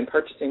assist you in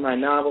purchasing my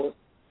novels.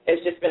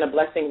 It's just been a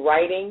blessing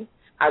writing.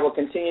 I will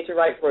continue to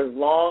write for as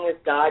long as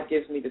God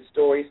gives me the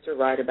stories to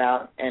write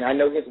about, and I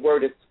know His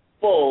Word is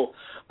full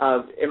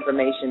of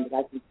information that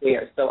I can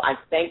share. So I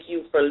thank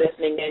you for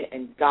listening in,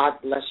 and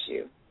God bless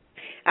you.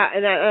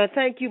 And I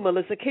thank you,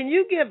 Melissa. Can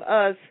you give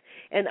us,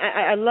 and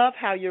I love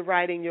how you're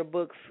writing your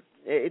books.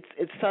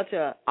 It's such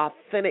a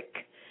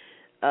authentic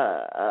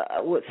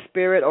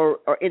spirit or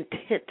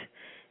intent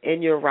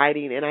in your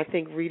writing, and I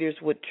think readers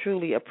would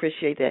truly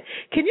appreciate that.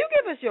 Can you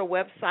give us your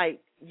website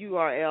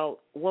URL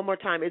one more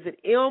time? Is it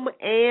M.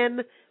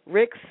 Ann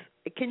Ricks?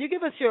 Can you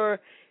give us your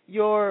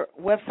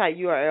website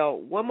URL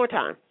one more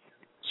time?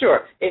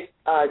 Sure. It's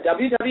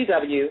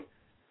www.M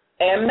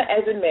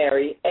as in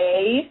Mary,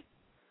 A,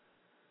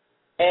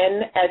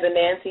 N as in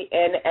Nancy,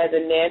 N as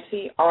in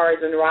Nancy, R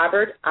as in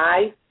Robert,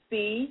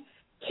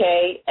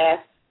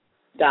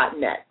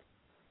 ICKS.net.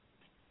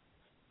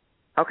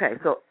 Okay,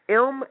 so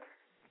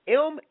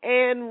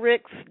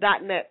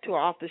mannricks.net to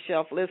our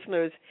off-the-shelf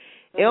listeners.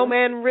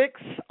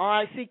 mannricks,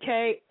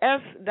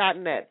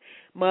 RICKS.net.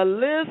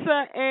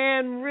 Melissa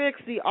Ann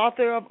Ricks, the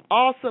author of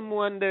Awesome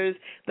Wonders,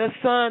 The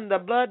Sun, The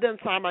Blood Done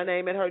Sign My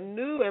Name, and her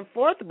new and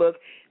 4th book,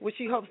 which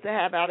she hopes to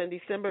have out in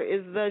December,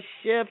 is The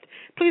Shift.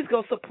 Please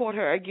go support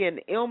her. Again,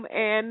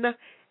 mannricks,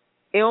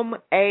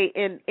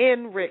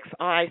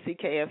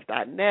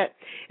 RICKS.net.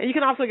 And you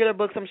can also get her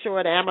books, I'm sure,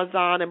 at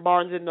Amazon and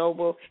Barnes &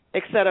 Noble,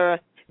 etc.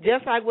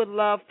 Just like with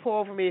Love Pour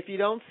Over Me, if you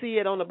don't see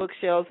it on the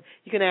bookshelves,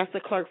 you can ask the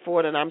clerk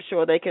for it, and I'm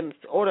sure they can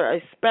order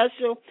a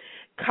special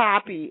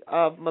copy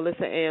of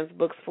Melissa Ann's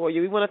books for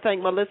you. We want to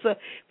thank Melissa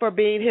for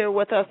being here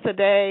with us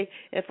today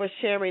and for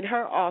sharing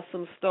her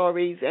awesome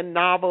stories and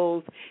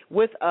novels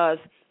with us.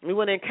 We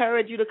want to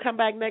encourage you to come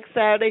back next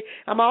Saturday.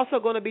 I'm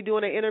also going to be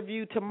doing an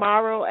interview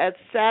tomorrow at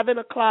 7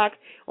 o'clock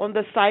on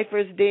the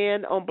Cypher's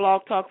Den on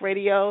Blog Talk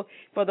Radio.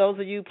 For those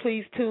of you,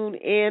 please tune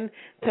in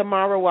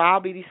tomorrow where I'll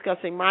be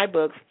discussing my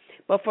books.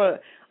 But for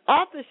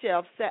Off the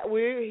Shelf,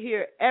 we're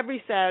here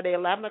every Saturday,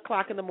 11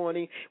 o'clock in the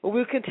morning, where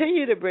we'll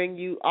continue to bring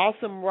you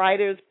awesome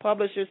writers,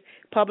 publishers,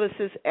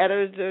 publicists,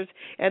 editors,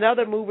 and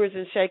other movers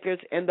and shakers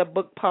in the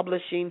book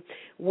publishing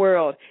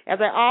world. As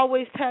I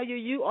always tell you,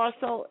 you are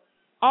so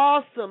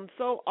awesome.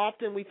 So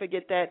often we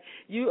forget that.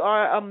 You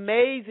are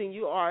amazing.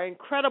 You are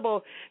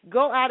incredible.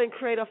 Go out and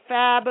create a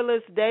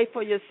fabulous day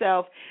for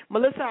yourself.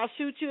 Melissa, I'll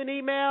shoot you an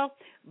email.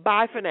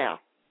 Bye for now.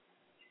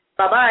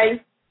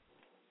 Bye-bye.